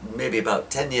 until maybe about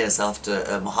 10 years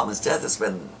after Muhammad's death is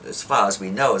when, as far as we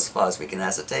know, as far as we can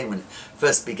ascertain, when it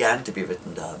first began to be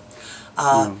written down.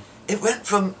 It went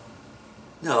from,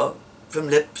 you know, from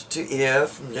lip to ear,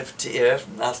 from mouth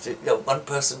to, you know, one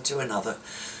person to another.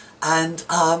 And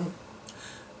I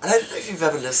don't know if you've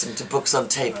ever listened to books on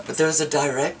tape, but there is a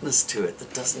directness to it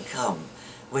that doesn't come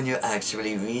when you're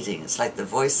actually reading. It's like the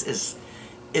voice is,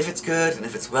 if it's good and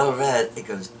if it's well read, it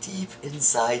goes deep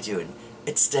inside you and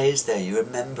it stays there. You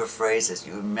remember phrases,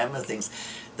 you remember things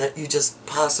that you just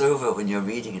pass over when you're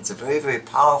reading. It's a very, very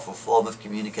powerful form of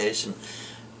communication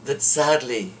that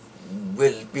sadly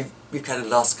we've kind of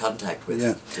lost contact with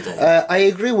today. I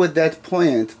agree with that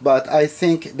point, but I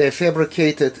think they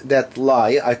fabricated that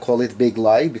lie, I call it big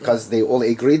lie, because they all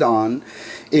agreed on,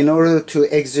 in order to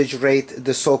exaggerate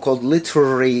the so-called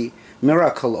literary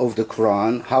miracle of the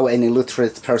Quran, how an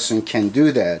illiterate person can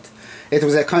do that. It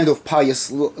was a kind of pious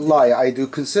lie, I do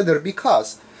consider,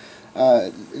 because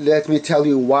let me tell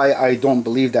you why I don't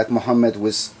believe that Muhammad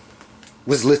was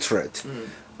literate.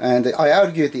 And I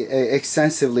argued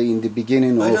extensively in the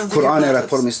beginning of Quran era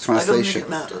Reformist translation. I don't think it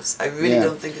matters. I really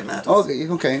don't think it matters.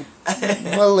 Okay.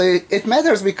 Well, it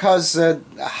matters because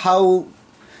how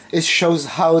it shows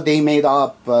how they made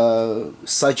up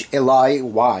such a lie.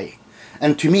 Why?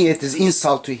 And to me, it is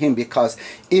insult to him, because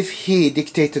if he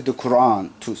dictated the Quran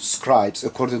to scribes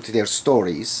according to their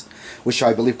stories, which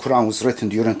I believe Quran was written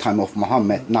during the time of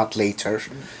Muhammad, not later,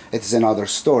 it's another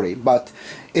story. But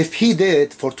if he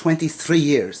did for 23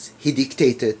 years, he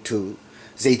dictated to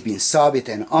Zayd bin Sabit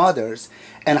and others,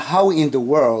 and how in the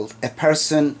world a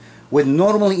person with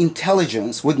normal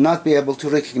intelligence would not be able to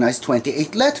recognize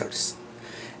 28 letters?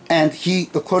 And he,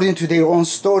 according to their own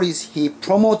stories, he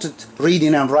promoted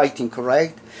reading and writing,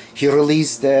 correct? He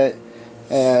released those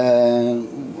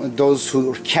who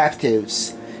were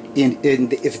captives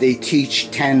if they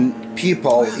teach 10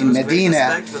 people in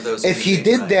Medina, if he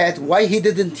did that, why he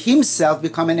didn't himself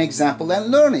become an example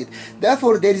and learn it?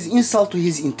 Therefore, there is insult to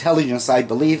his intelligence, I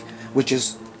believe, which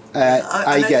is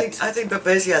I get. I think, but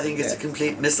basically, I think it's a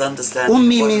complete misunderstanding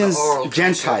Ummi of what means an oral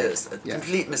Gentile. culture is. A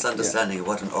complete misunderstanding of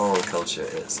what an oral culture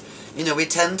is. You know, we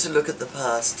tend to look at the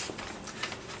past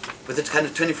with a kind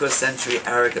of 21st century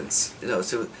arrogance. You know,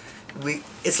 so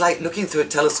it's like looking through a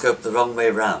telescope the wrong way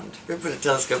round. You put a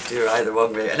telescope to your eye the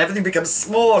wrong way, and everything becomes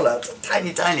smaller,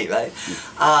 tiny, tiny, right?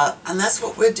 And that's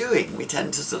what we're doing. We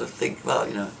tend to sort of think, well,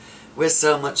 you know, we're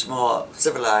so much more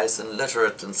civilized and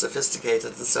literate and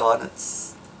sophisticated and so on.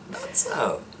 It's not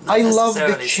so. Not I love the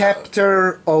necessarily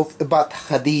chapter about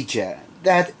Khadija.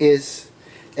 That is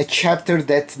a chapter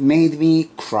that made me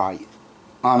cry.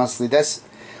 Honestly, that's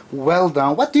well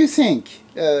done. What do you think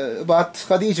about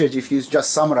Khadija, if you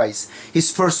just summarize? His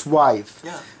first wife,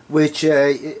 which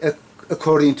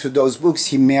according to those books,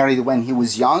 he married when he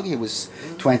was young. He was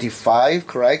 25,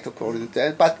 correct, according to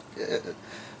that. But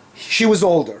she was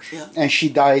older, and she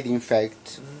died, in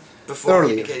fact,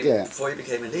 earlier. Before he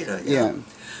became a leader.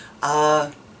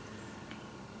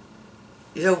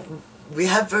 You know, we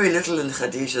have very little in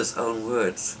Khadija's own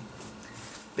words,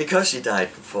 because she died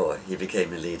before he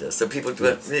became a leader. So people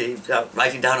weren't really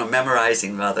writing down or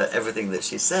memorizing, rather, everything that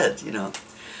she said, you know.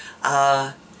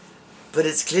 But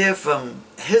it's clear from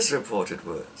his reported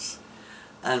words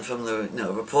and from the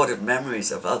reported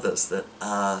memories of others that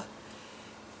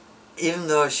even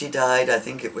though she died, I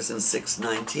think it was in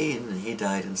 619 and he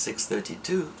died in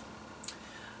 632,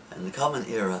 in the Common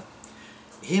Era,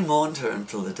 he mourned her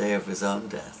until the day of his own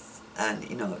death. And,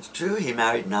 you know, it's true, he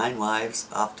married 9 wives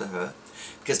after her,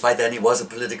 because by then he was a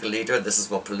political leader. This is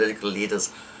what political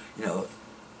leaders, you know,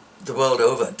 the world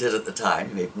over did at the time.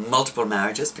 He made multiple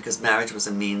marriages, because marriage was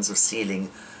a means of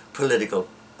sealing political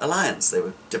alliance. They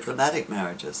were diplomatic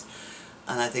marriages.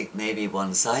 And I think maybe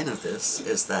one sign of this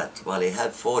is that while he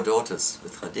had 4 daughters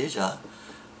with Khadija,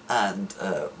 and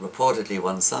reportedly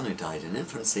 1 son who died in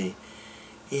infancy,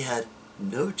 he had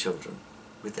no children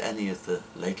with any of the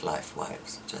late life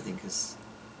wives, which I think is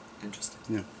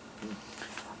interesting.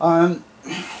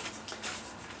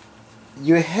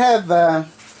 You have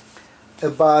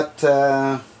about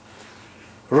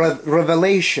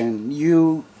revelation.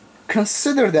 You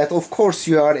consider that, of course,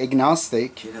 you are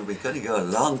agnostic. You know, we're going to go a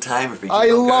long time if we keep I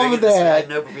on love going that. I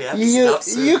know, but we have to stop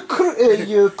soon.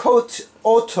 You quote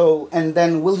Otto and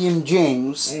then William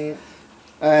James,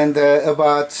 and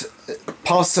about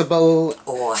possible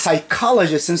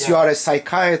psychologists, since you are a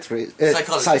psychiatrist,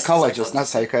 psychologist, not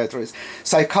psychiatrist,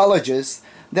 psychologist.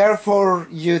 Therefore,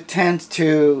 you tend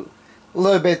to a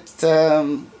little bit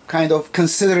kind of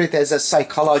consider it as a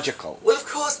psychological. Well, of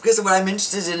course, because what I'm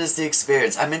interested in is the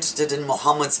experience. I'm interested in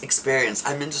Muhammad's experience.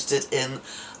 I'm interested in,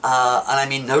 and I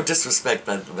mean no disrespect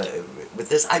with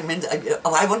this, I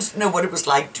wanted to know what it was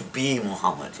like to be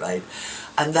Muhammad, right?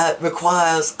 And that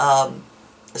requires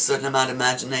a certain amount of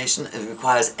imagination, it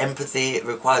requires empathy, it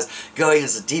requires going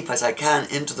as deep as I can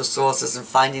into the sources and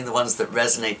finding the ones that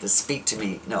resonate, that speak to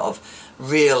me, you know, of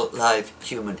real live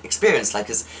human experience, like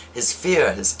his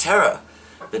fear, his terror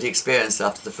that he experienced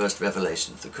after the first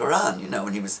revelation of the Quran, you know,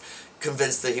 when he was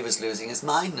convinced that he was losing his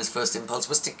mind and his first impulse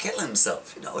was to kill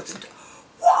himself, you know.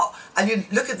 Wow! And you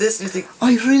look at this and you think,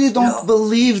 I really don't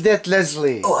believe that,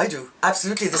 Lesley. Oh, I do.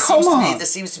 Absolutely. There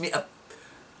seems to me a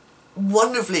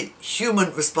wonderfully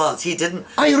human response. He didn't...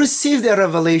 I received a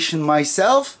revelation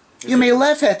myself. You may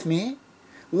laugh at me.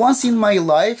 Once in my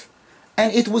life.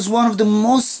 And it was one of the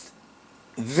most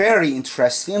very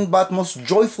interesting but most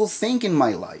joyful thing in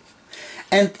my life.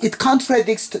 And it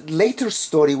contradicts the later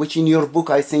story, which in your book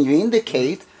I think you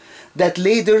indicate, that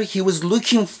later he was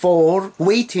waiting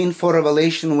for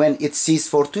revelation when it ceased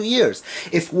for 2 years.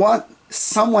 If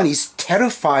someone is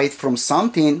terrified from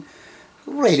something,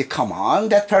 really, come on,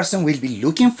 that person will be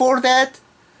looking for that?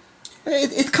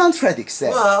 It contradicts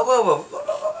that. Whoa.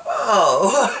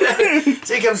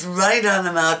 So he comes running down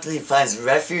the mountain, he finds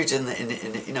refuge in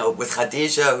you know, with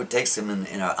Khadija, who takes him in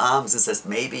her arms and says,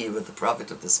 maybe you were the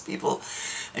prophet of this people.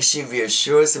 And she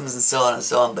reassures him and so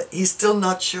on, but he's still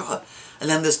not sure. And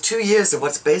then there's 2 years of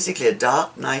what's basically a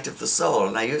dark night of the soul.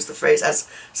 And I use the phrase as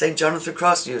St. John of the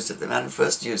Cross used it, the man who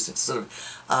first used it, sort of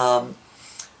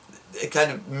a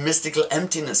kind of mystical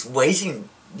emptiness, waiting,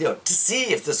 you know, to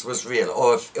see if this was real,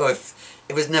 or if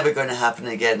it was never going to happen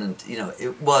again, and, you know,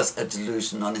 it was a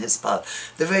delusion on his part.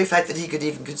 The very fact that he could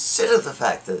even consider the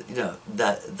fact that, you know,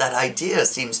 that idea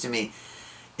seems to me,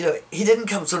 you know, he didn't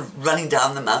come sort of running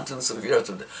down the mountain, sort of, you know,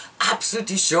 sort of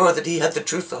absolutely sure that he had the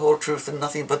truth, the whole truth, and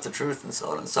nothing but the truth, and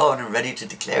so on, and ready to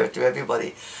declare it to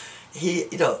everybody. He,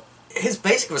 you know, his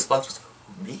basic response was,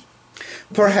 me?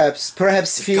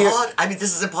 Perhaps fear. God, I mean,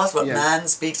 this is impossible. Yeah. Man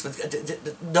speaks with...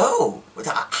 No!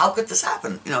 How could this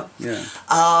happen? You know? Yeah.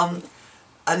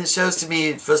 And it shows to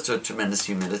me, first, a tremendous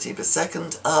humility, but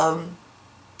second,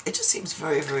 it just seems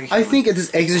very, very human. I think it is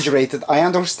exaggerated. I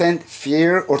understand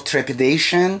fear or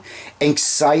trepidation,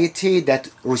 anxiety, that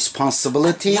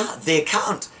responsibility. Yeah, the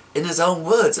account, in his own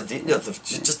words, of the, you know,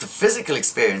 just the physical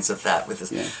experience of that, with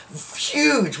this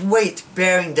huge weight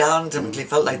bearing down to him until he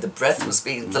felt like the breath was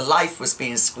being, the life was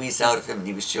being squeezed out of him, and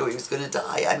he was sure he was going to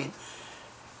die. I mean,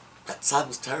 that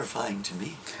sounds terrifying to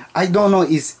me. I don't know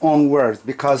his own words,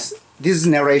 because this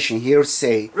narration here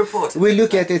say, we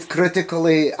look at it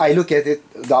critically. I look at it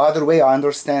the other way. I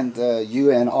understand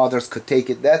you and others could take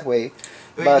it that way.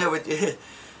 But you know,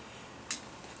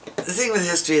 the thing with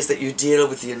history is that you deal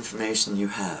with the information you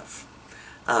have.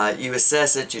 You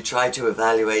assess it, you try to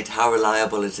evaluate how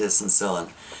reliable it is and so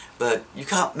on. But you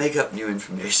can't make up new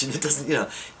information. It doesn't, you know,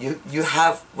 you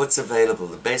have what's available.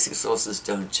 The basic sources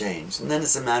don't change. And then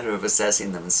it's a matter of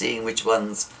assessing them and seeing which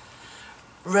ones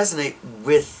resonate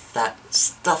with that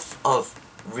stuff of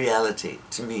reality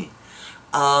to me.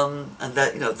 And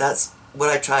that, you know, that's what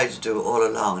I tried to do all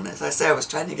along. And as I say, I was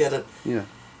trying to get at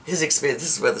his experience.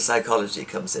 This is where the psychology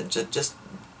comes in. Just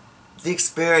the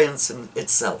experience in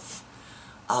itself.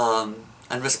 And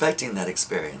respecting that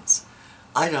experience.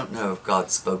 I don't know if God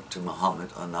spoke to Muhammad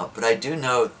or not, but I do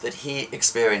know that he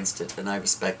experienced it, and I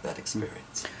respect that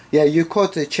experience. Yeah, you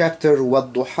quote a chapter,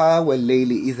 وَالضُّحَى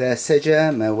وَاللَّيْلِ إِذَا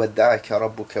سَجَى مَا وَدَّعَكَ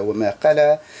رَبُّكَ وَمَا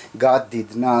قَلَى. God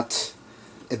did not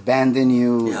abandon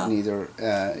you, neither.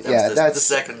 That's the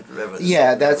second revelation.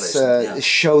 Yeah, that's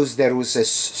shows there was a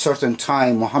certain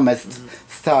time Muhammad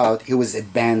thought he was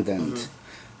abandoned,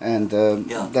 and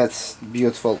that's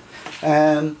beautiful.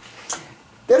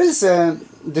 There is a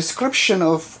description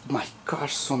of, my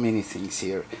gosh, so many things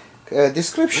here.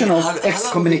 Description of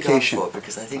excommunication. How long have we gone for?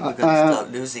 Because I think we're going to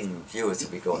start losing viewers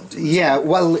if we go on too much. Yeah,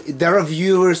 well, there are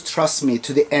viewers, trust me,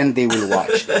 to the end they will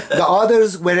watch. The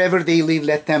others, wherever they live,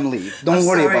 let them leave. Don't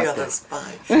worry about that.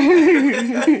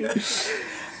 Bye.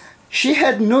 She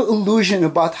had no illusion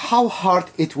about how hard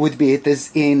it would be. It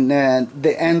is in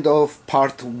the end of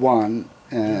part 1,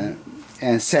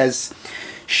 and says,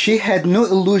 she had no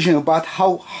illusion about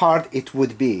how hard it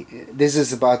would be. This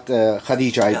is about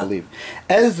Khadija, I believe.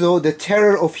 Although the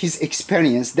terror of his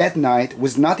experience that night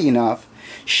was not enough,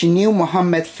 she knew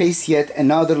Muhammad faced yet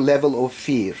another level of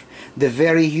fear, the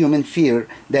very human fear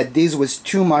that this was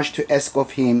too much to ask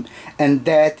of him and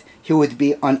that he would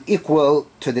be unequal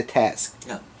to the task.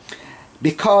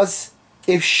 Because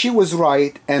if she was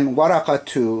right and Waraqah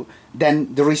too,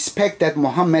 then the respect that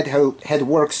Muhammad had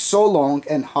worked so long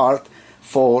and hard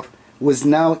for was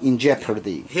now in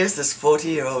jeopardy. Here's this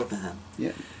 40-year-old man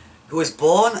who was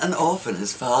born an orphan.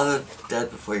 His father died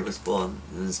before he was born,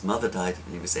 and his mother died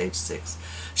when he was age 6.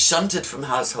 Shunted from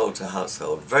household to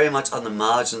household, very much on the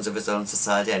margins of his own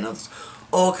society. I know there's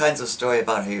all kinds of story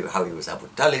about how he was Abu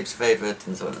Talib's favorite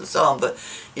and so on and so on, but,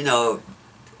 you know,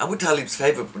 Abu Talib's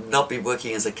favorite would not be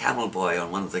working as a camel boy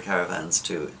on one of the caravans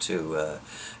to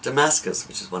Damascus,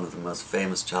 which is one of the most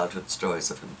famous childhood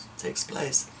stories of him takes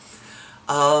place.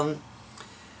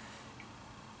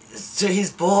 So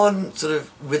he's born sort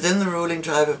of within the ruling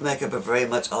tribe of Mecca, but very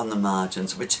much on the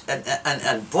margins, which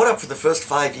and brought up for the first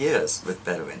 5 years with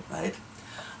Bedouin, right?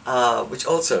 Which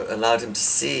also allowed him to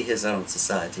see his own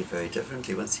society very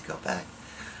differently once he got back.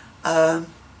 And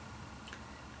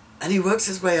he works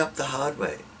his way up the hard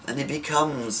way, and he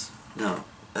becomes, you know,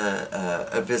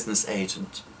 a business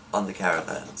agent on the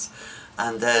caravans.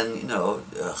 And then, you know,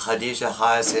 Khadija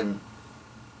hires him,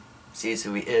 sees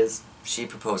who he is. She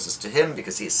proposes to him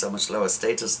because he's so much lower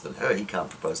status than her. He can't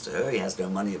propose to her. He has no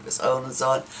money of his own and so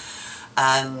on.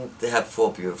 And they have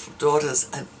 4 beautiful daughters.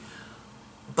 And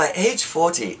by age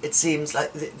 40, it seems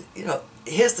like, you know,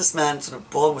 here's this man sort of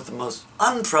born with the most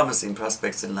unpromising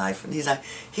prospects in life, and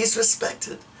he's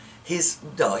respected. He's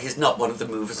not one of the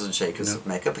movers and shakers of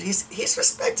Mecca, but he's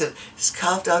respected. He's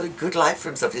carved out a good life for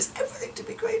himself. He has everything to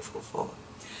be grateful for.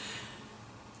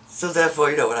 So therefore,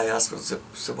 you know, what I asked was,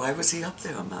 so why was he up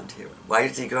there on Mount Hira? Why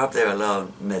did he go up there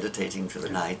alone, meditating through the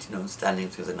night, you know, standing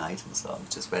through the night and so on,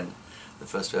 which is when the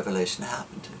first revelation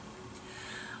happened to him.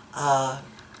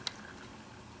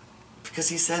 Because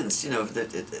he sensed, you know,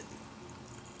 that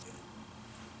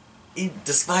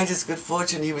despite his good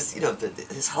fortune, he was, you know,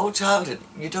 his whole childhood,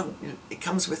 it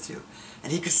comes with you.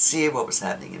 And he could see what was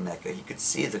happening in Mecca. He could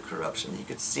see the corruption. He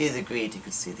could see the greed. He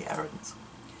could see the arrogance.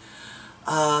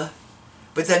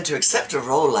 But then to accept a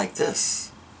role like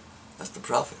this, as the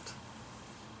prophet,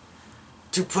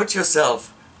 to put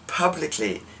yourself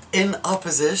publicly in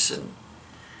opposition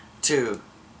to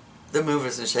the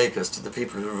movers and shakers, to the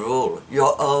people who rule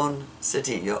your own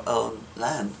city, your own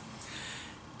land,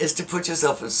 is to put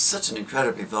yourself in such an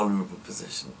incredibly vulnerable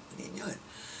position. And he knew it.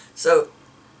 So,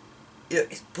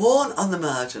 he's born on the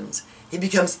margins. He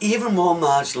becomes even more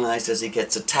marginalized as he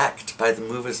gets attacked by the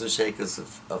movers and shakers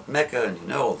of Mecca, and you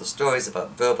know all the stories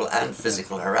about verbal and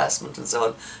physical harassment and so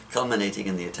on, culminating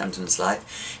in the attempt on his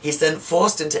life. He's then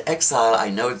forced into exile. I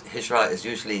know Hijra is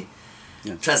usually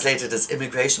translated as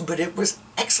immigration, but it was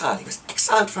exile. He was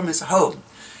exiled from his home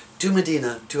to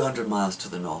Medina, 200 miles to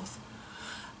the north.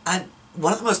 And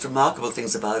one of the most remarkable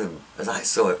things about him, as I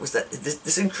saw it, was that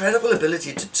this incredible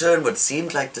ability to turn what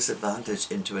seemed like disadvantage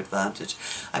into advantage.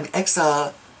 I mean,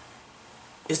 exile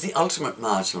is the ultimate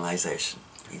marginalization.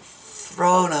 Being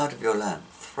thrown out of your land,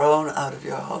 thrown out of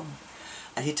your home.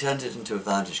 And he turned it into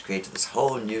advantage, created this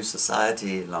whole new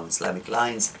society along Islamic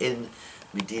lines in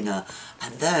Medina.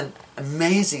 And then,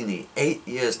 amazingly,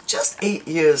 just 8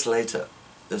 years later,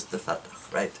 there's the Fatah,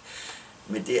 right?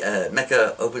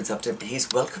 Mecca opens up to him, and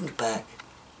he's welcomed back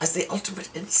as the ultimate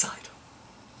insider.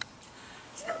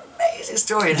 It's an amazing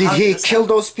story. Did he kill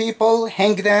those people,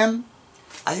 hang them?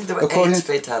 I think there were 8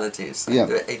 fatalities. Yeah.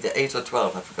 There were 8 or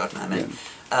 12, I've forgotten how many.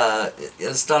 An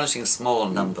astonishing small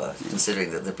number,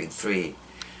 considering that there have been 3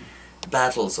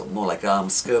 battles, or more like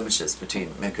armed skirmishes,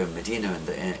 between Mecca and Medina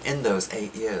in those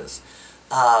 8 years.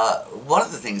 One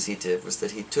of the things he did was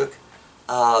that he took,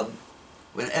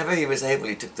 whenever he was able,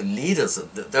 he took the leaders,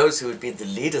 those who would be the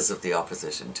leaders of the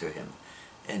opposition to him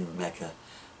in Mecca,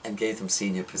 and gave them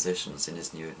senior positions in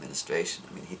his new administration.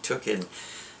 I mean, he took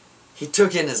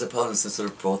in his opponents and sort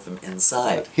of brought them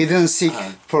inside. He didn't seek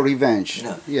for revenge.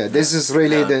 No. Yeah, this is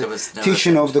really the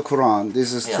teaching of the Quran.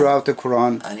 This is throughout the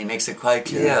Quran. And he makes it quite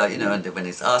clear, you know, and when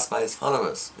he's asked by his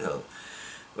followers, well,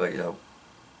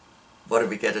 what if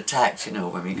we get attacked,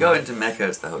 when we go into Mecca,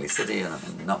 it's the holy city, and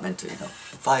I'm not meant to,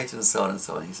 fight and so on and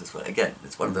so on. He says, well, again,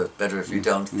 it's one of the better if you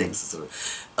don't things. Sort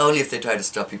of, only if they try to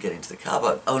stop you getting to the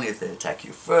Kaaba, only if they attack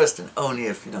you first, and only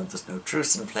if, there's no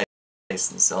truce in place,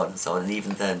 and so on and so on. And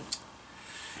even then,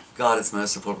 God is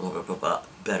merciful, blah, blah, blah, blah.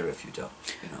 Better if you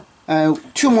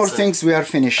don't, 2 more things we are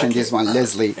finishing this one,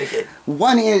 Lesley. Okay.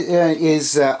 One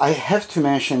is I have to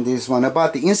mention this one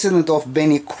about the incident of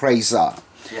Beni Qurayza.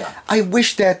 Yeah. I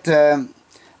wish that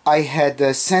I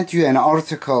had sent you an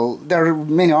article. There are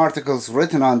many articles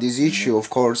written on this issue, of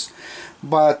course,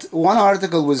 but one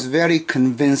article was very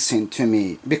convincing to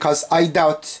me, because I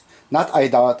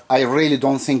really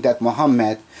don't think that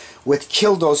Muhammad would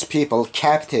kill those people,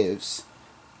 captives,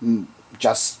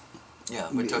 just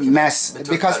mass,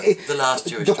 because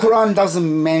the Quran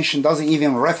doesn't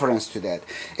even reference to that.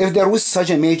 If there was such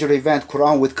a major event,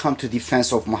 Quran would come to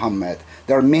defense of Muhammad.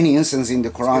 There are many instances in the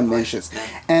Quran mentions,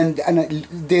 and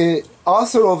the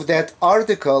author of that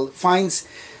article finds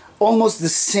almost the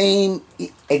same,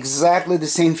 exactly the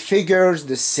same figures,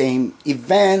 the same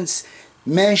events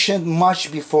mentioned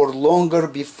longer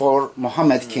before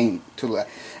Muhammad came to life,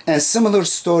 and similar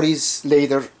stories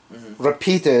later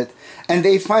repeated. And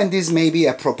they find this maybe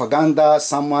a propaganda,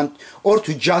 or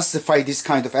to justify this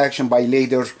kind of action by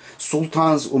later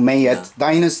sultans, Umayyad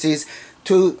dynasties,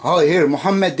 here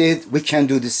Muhammad did, we can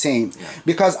do the same.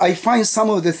 Because I find some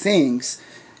of the things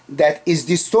that is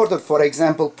distorted. For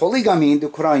example, polygamy in the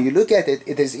Quran, you look at it,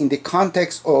 it is in the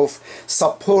context of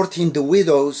supporting the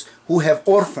widows who have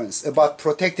orphans, about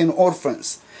protecting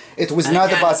orphans. It was not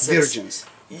about virgins.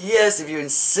 Yes, if you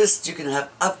insist you can have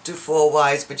up to 4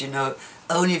 wives, but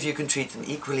only if you can treat them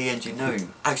equally, and you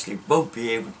actually won't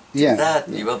be able to do that,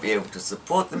 and you won't be able to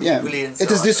support them equally. And so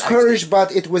it is discouraged,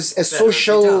 but it was a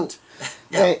social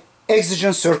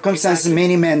exigent circumstance.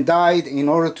 Many men died in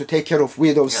order to take care of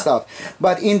widows stuff.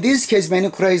 But in this case, Beni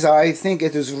Qurayza, I think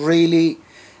it is really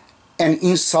an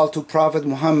insult to Prophet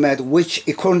Muhammad, which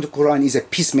according to Quran is a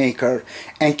peacemaker,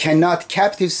 and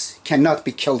captives cannot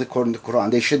be killed according to Quran.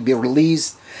 They should be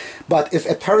released. But if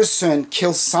a person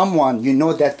kills someone,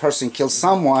 that person killed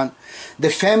someone, the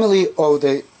family of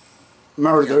the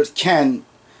murderer can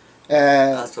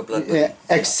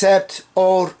accept,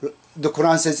 or the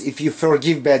Quran says if you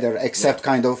forgive better, accept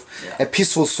kind of a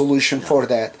peaceful solution for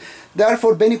that.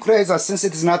 Therefore, Beni Qurayza, since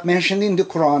it is not mentioned in the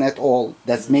Quran at all,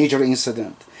 that's major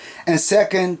incident. And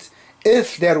second,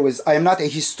 if there was, I am not a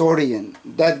historian,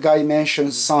 that guy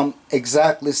mentions some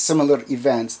exactly similar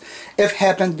events. If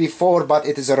happened before, but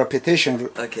it is a repetition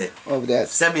of that.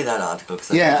 Send me that article.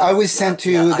 I will send to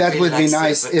you. That would be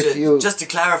nice if you... Just to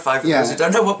clarify for those who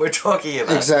don't know what we're talking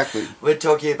about. Exactly. We're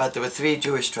talking about there were 3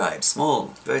 Jewish tribes,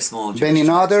 very small Jewish Beni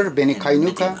Nadir, tribes. Beni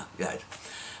Qaynuqa. Right.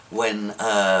 When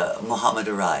Muhammad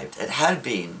arrived, it had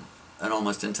been an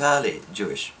almost entirely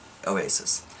Jewish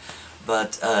oasis.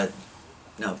 but that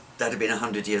had been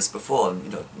 100 years before,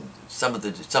 and some of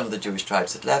the Jewish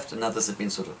tribes had left, and others had been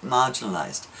sort of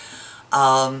marginalized.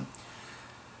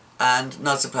 And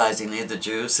not surprisingly, the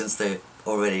Jews, since they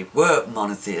already were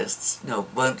monotheists,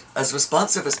 weren't as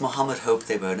responsive as Muhammad hoped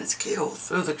they were. And it's clear all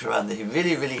through the Quran that he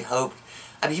really, really hoped,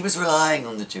 and he was relying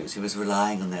on the Jews, he was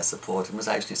relying on their support, and was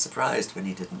actually surprised when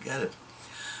he didn't get it.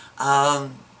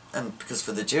 And because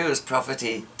for the Jews,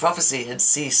 prophecy had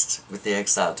ceased with the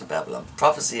exile to Babylon.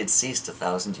 Prophecy had ceased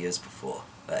 1,000 years before,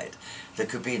 right? There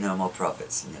could be no more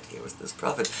prophets, and yet here was this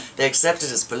prophet. They accepted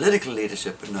his political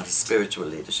leadership, but not his spiritual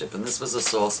leadership, and this was a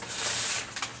source,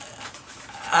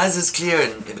 as is clear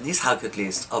in Ibn Ishaq at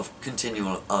least, of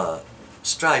continual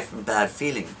strife and bad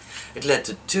feeling. It led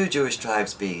to 2 Jewish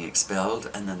tribes being expelled,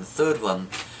 and then the third one,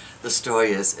 the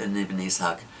story is in Ibn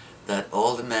Ishaq, that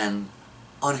all the men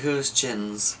on whose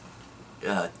chins,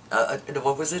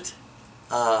 what was it?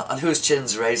 On whose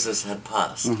chins razors had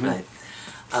passed, right?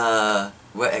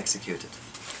 Were executed.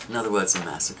 In other words, a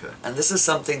massacre. And this is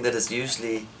something that is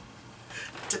usually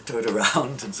tiptoed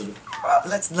around and sort of,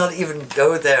 let's not even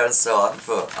go there and so on,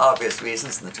 for obvious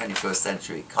reasons in the 21st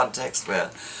century context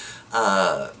where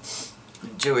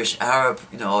Jewish Arab,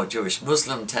 or Jewish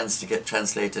Muslim tends to get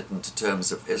translated into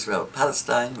terms of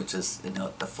Israel-Palestine, which is,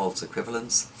 a false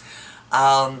equivalence.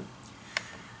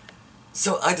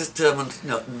 So I determined,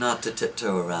 not to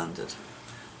tiptoe around it.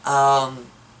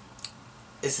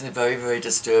 It's a very, very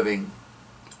disturbing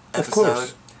episode. Of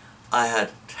course. I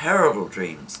had terrible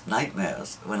dreams,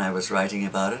 nightmares, when I was writing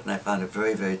about it, and I found it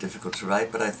very, very difficult to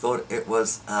write, but I thought it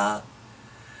was, I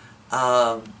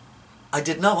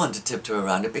did not want to tiptoe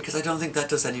around it because I don't think that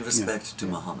does any respect to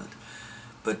Muhammad.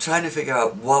 But trying to figure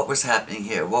out what was happening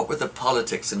here, what were the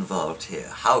politics involved here,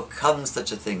 how come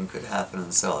such a thing could happen,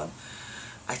 and so on.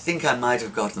 I think I might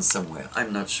have gotten somewhere.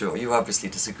 I'm not sure. You obviously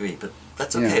disagree, but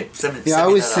that's okay. I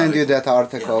will send you that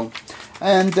article.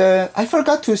 Yeah. And I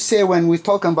forgot to say, when we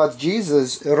talk about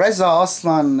Jesus, Reza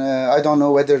Aslan, I don't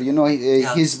know whether you know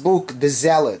his book, The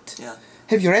Zealot. Yeah.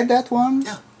 Have you read that one?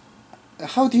 Yeah.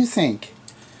 How do you think?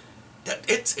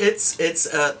 It's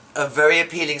a very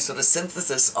appealing sort of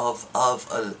synthesis of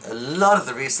a lot of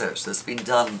the research that's been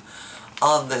done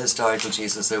on the historical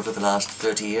Jesus over the last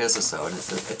 30 years or so, and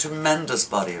it's a tremendous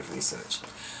body of research.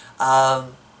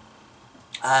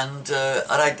 And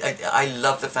I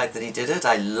love the fact that he did it.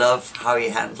 I love how he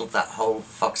handled that whole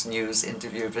Fox News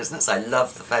interview business. I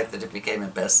love the fact that it became a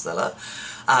bestseller.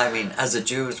 I mean, as a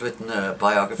Jew who's written a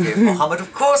biography of Muhammad,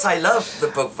 of course I love the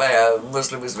book by a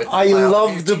Muslim who's written a biography of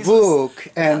love the Jesus. book,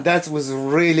 and that was a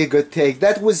really good take.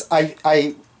 That was,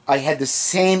 I had the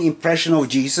same impression of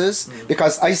Jesus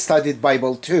because I studied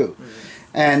Bible too,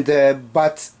 and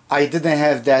but I didn't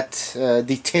have that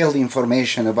detailed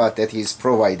information about that he's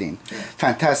providing.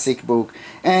 Fantastic book.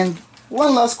 And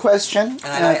one last question.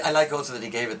 And I like also that he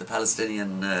gave it the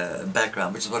Palestinian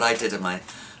background, which is what I did in my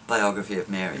biography of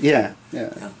Mary. Yeah.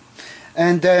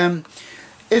 And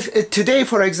if today,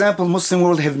 for example, Muslim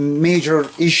world have major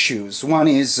issues. One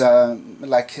is,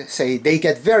 like, say, they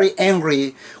get very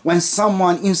angry when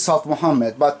someone insults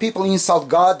Muhammad, but people insult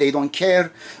God, they don't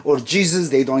care, or Jesus,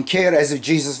 they don't care, as if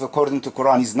Jesus, according to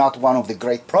Quran, is not one of the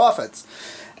great prophets.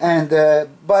 And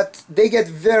but they get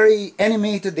very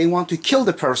animated, they want to kill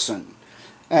the person,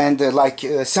 and like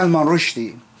Salman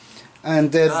Rushdie.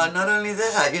 And not only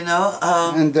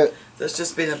that, there's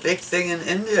just been a big thing in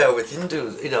India with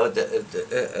Hindus,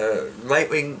 the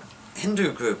right-wing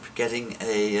Hindu group getting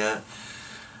a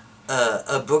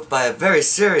book by a very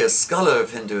serious scholar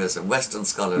of Hinduism, Western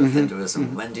scholar of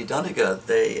Hinduism, Wendy Doniger.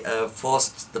 They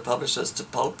forced the publishers to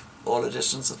pulp all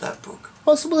editions of that book.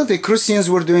 Possibility. Christians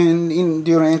were doing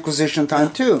during Inquisition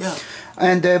time too. Yeah.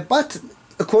 And but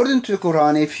according to the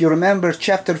Quran, if you remember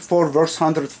chapter 4, verse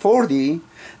 140,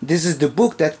 this is the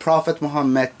book that Prophet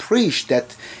Muhammad preached,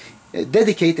 that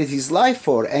dedicated his life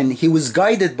for, and he was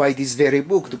guided by this very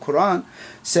book. The Quran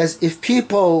says, if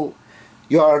people,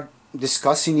 you are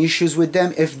discussing issues with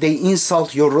them, if they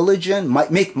insult your religion,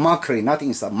 make mockery, not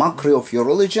insult, mockery of your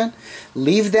religion,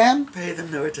 leave them, pay them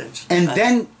no attention, and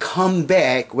then come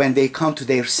back when they come to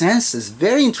their senses.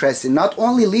 Very interesting. Not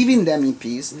only leaving them in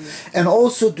peace, and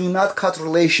also do not cut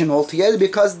relation altogether,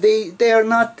 because they are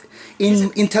not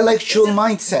in intellectual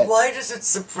mindset. Why does it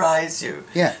surprise you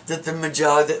that the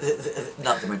majority,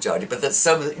 not the majority, but that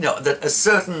that a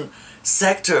certain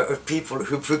sector of people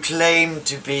who proclaim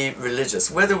to be religious,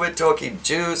 whether we're talking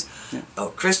Jews or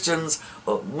Christians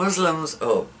or Muslims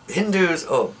or Hindus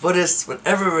or Buddhists,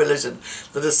 whatever religion,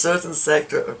 that a certain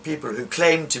sector of people who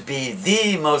claim to be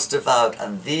the most devout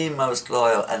and the most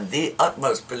loyal and the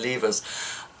utmost believers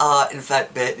are in fact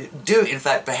do in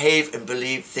fact behave and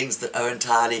believe things that are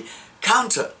entirely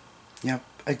counter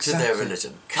Exactly. to their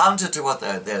religion, counter to what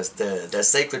their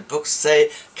sacred books say,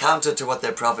 counter to what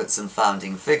their prophets and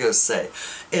founding figures say.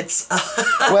 It's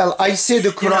well, I say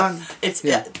the Quran.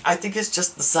 I think it's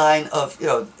just the sign of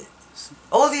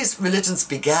all these religions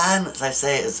began, as I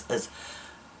say,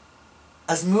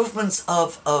 as movements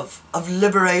of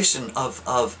liberation of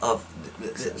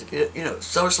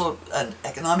social and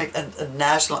economic and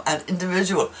national and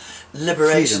individual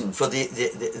liberation for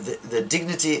the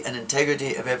dignity and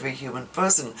integrity of every human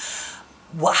person.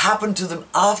 What happened to them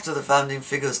after the founding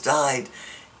figures died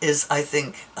is, I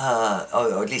think,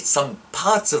 or at least some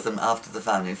parts of them after the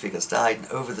founding figures died and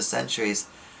over the centuries,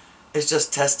 is just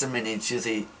testimony to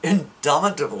the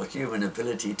indomitable human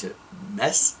ability to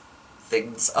mess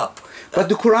things up. But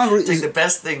the Quran take the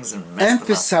best things and mess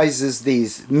emphasizes them up.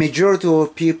 these. Majority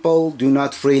of people do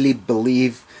not really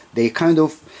believe. They kind of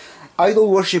idol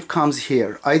worship comes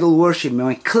here. Idol worship,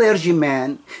 when clergymen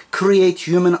create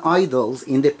human idols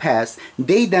in the past,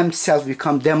 they themselves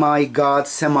become demi-gods,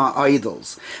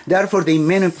 semi-idols. Therefore, they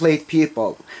manipulate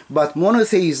people. But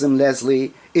monotheism,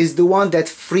 Lesley, is the one that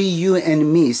free you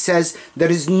and me, says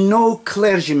there is no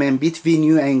clergyman between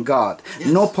you and God, yes.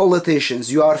 No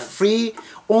politicians. You are free,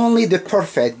 only the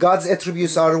perfect. God's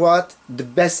attributes are what? The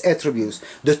best attributes.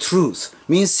 The truth.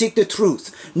 Means seek the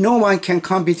truth. No one can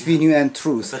come between you and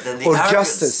truth. But then the or arrogance,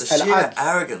 justice. the sheer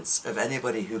arrogance of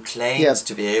anybody who claims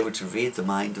to be able to read the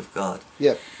mind of God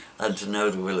and to know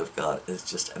the will of God is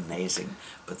just amazing.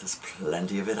 But there's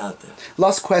plenty of it out there.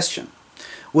 Last question.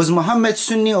 Was Muhammad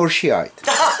Sunni or Shiite?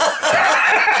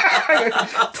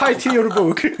 Tied to your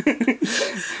book.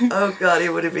 Oh God, he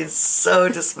would have been so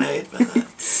dismayed by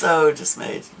that. So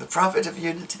dismayed. The prophet of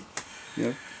unity.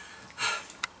 Yep.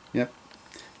 Yep.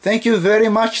 Thank you very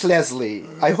much, Lesley.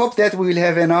 I hope that we will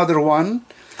have another one.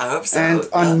 I hope so. And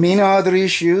on many other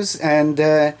issues. And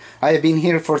I have been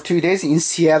here for 2 days in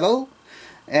Seattle.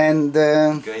 And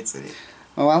great city.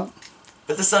 Well.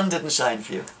 But the sun didn't shine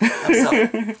for you. I'm sorry.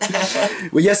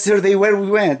 Well, yesterday where we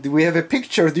went, we have a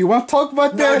picture. Do you want to talk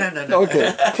about that? No.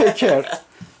 Okay. Take care.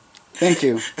 Thank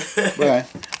you. Bye.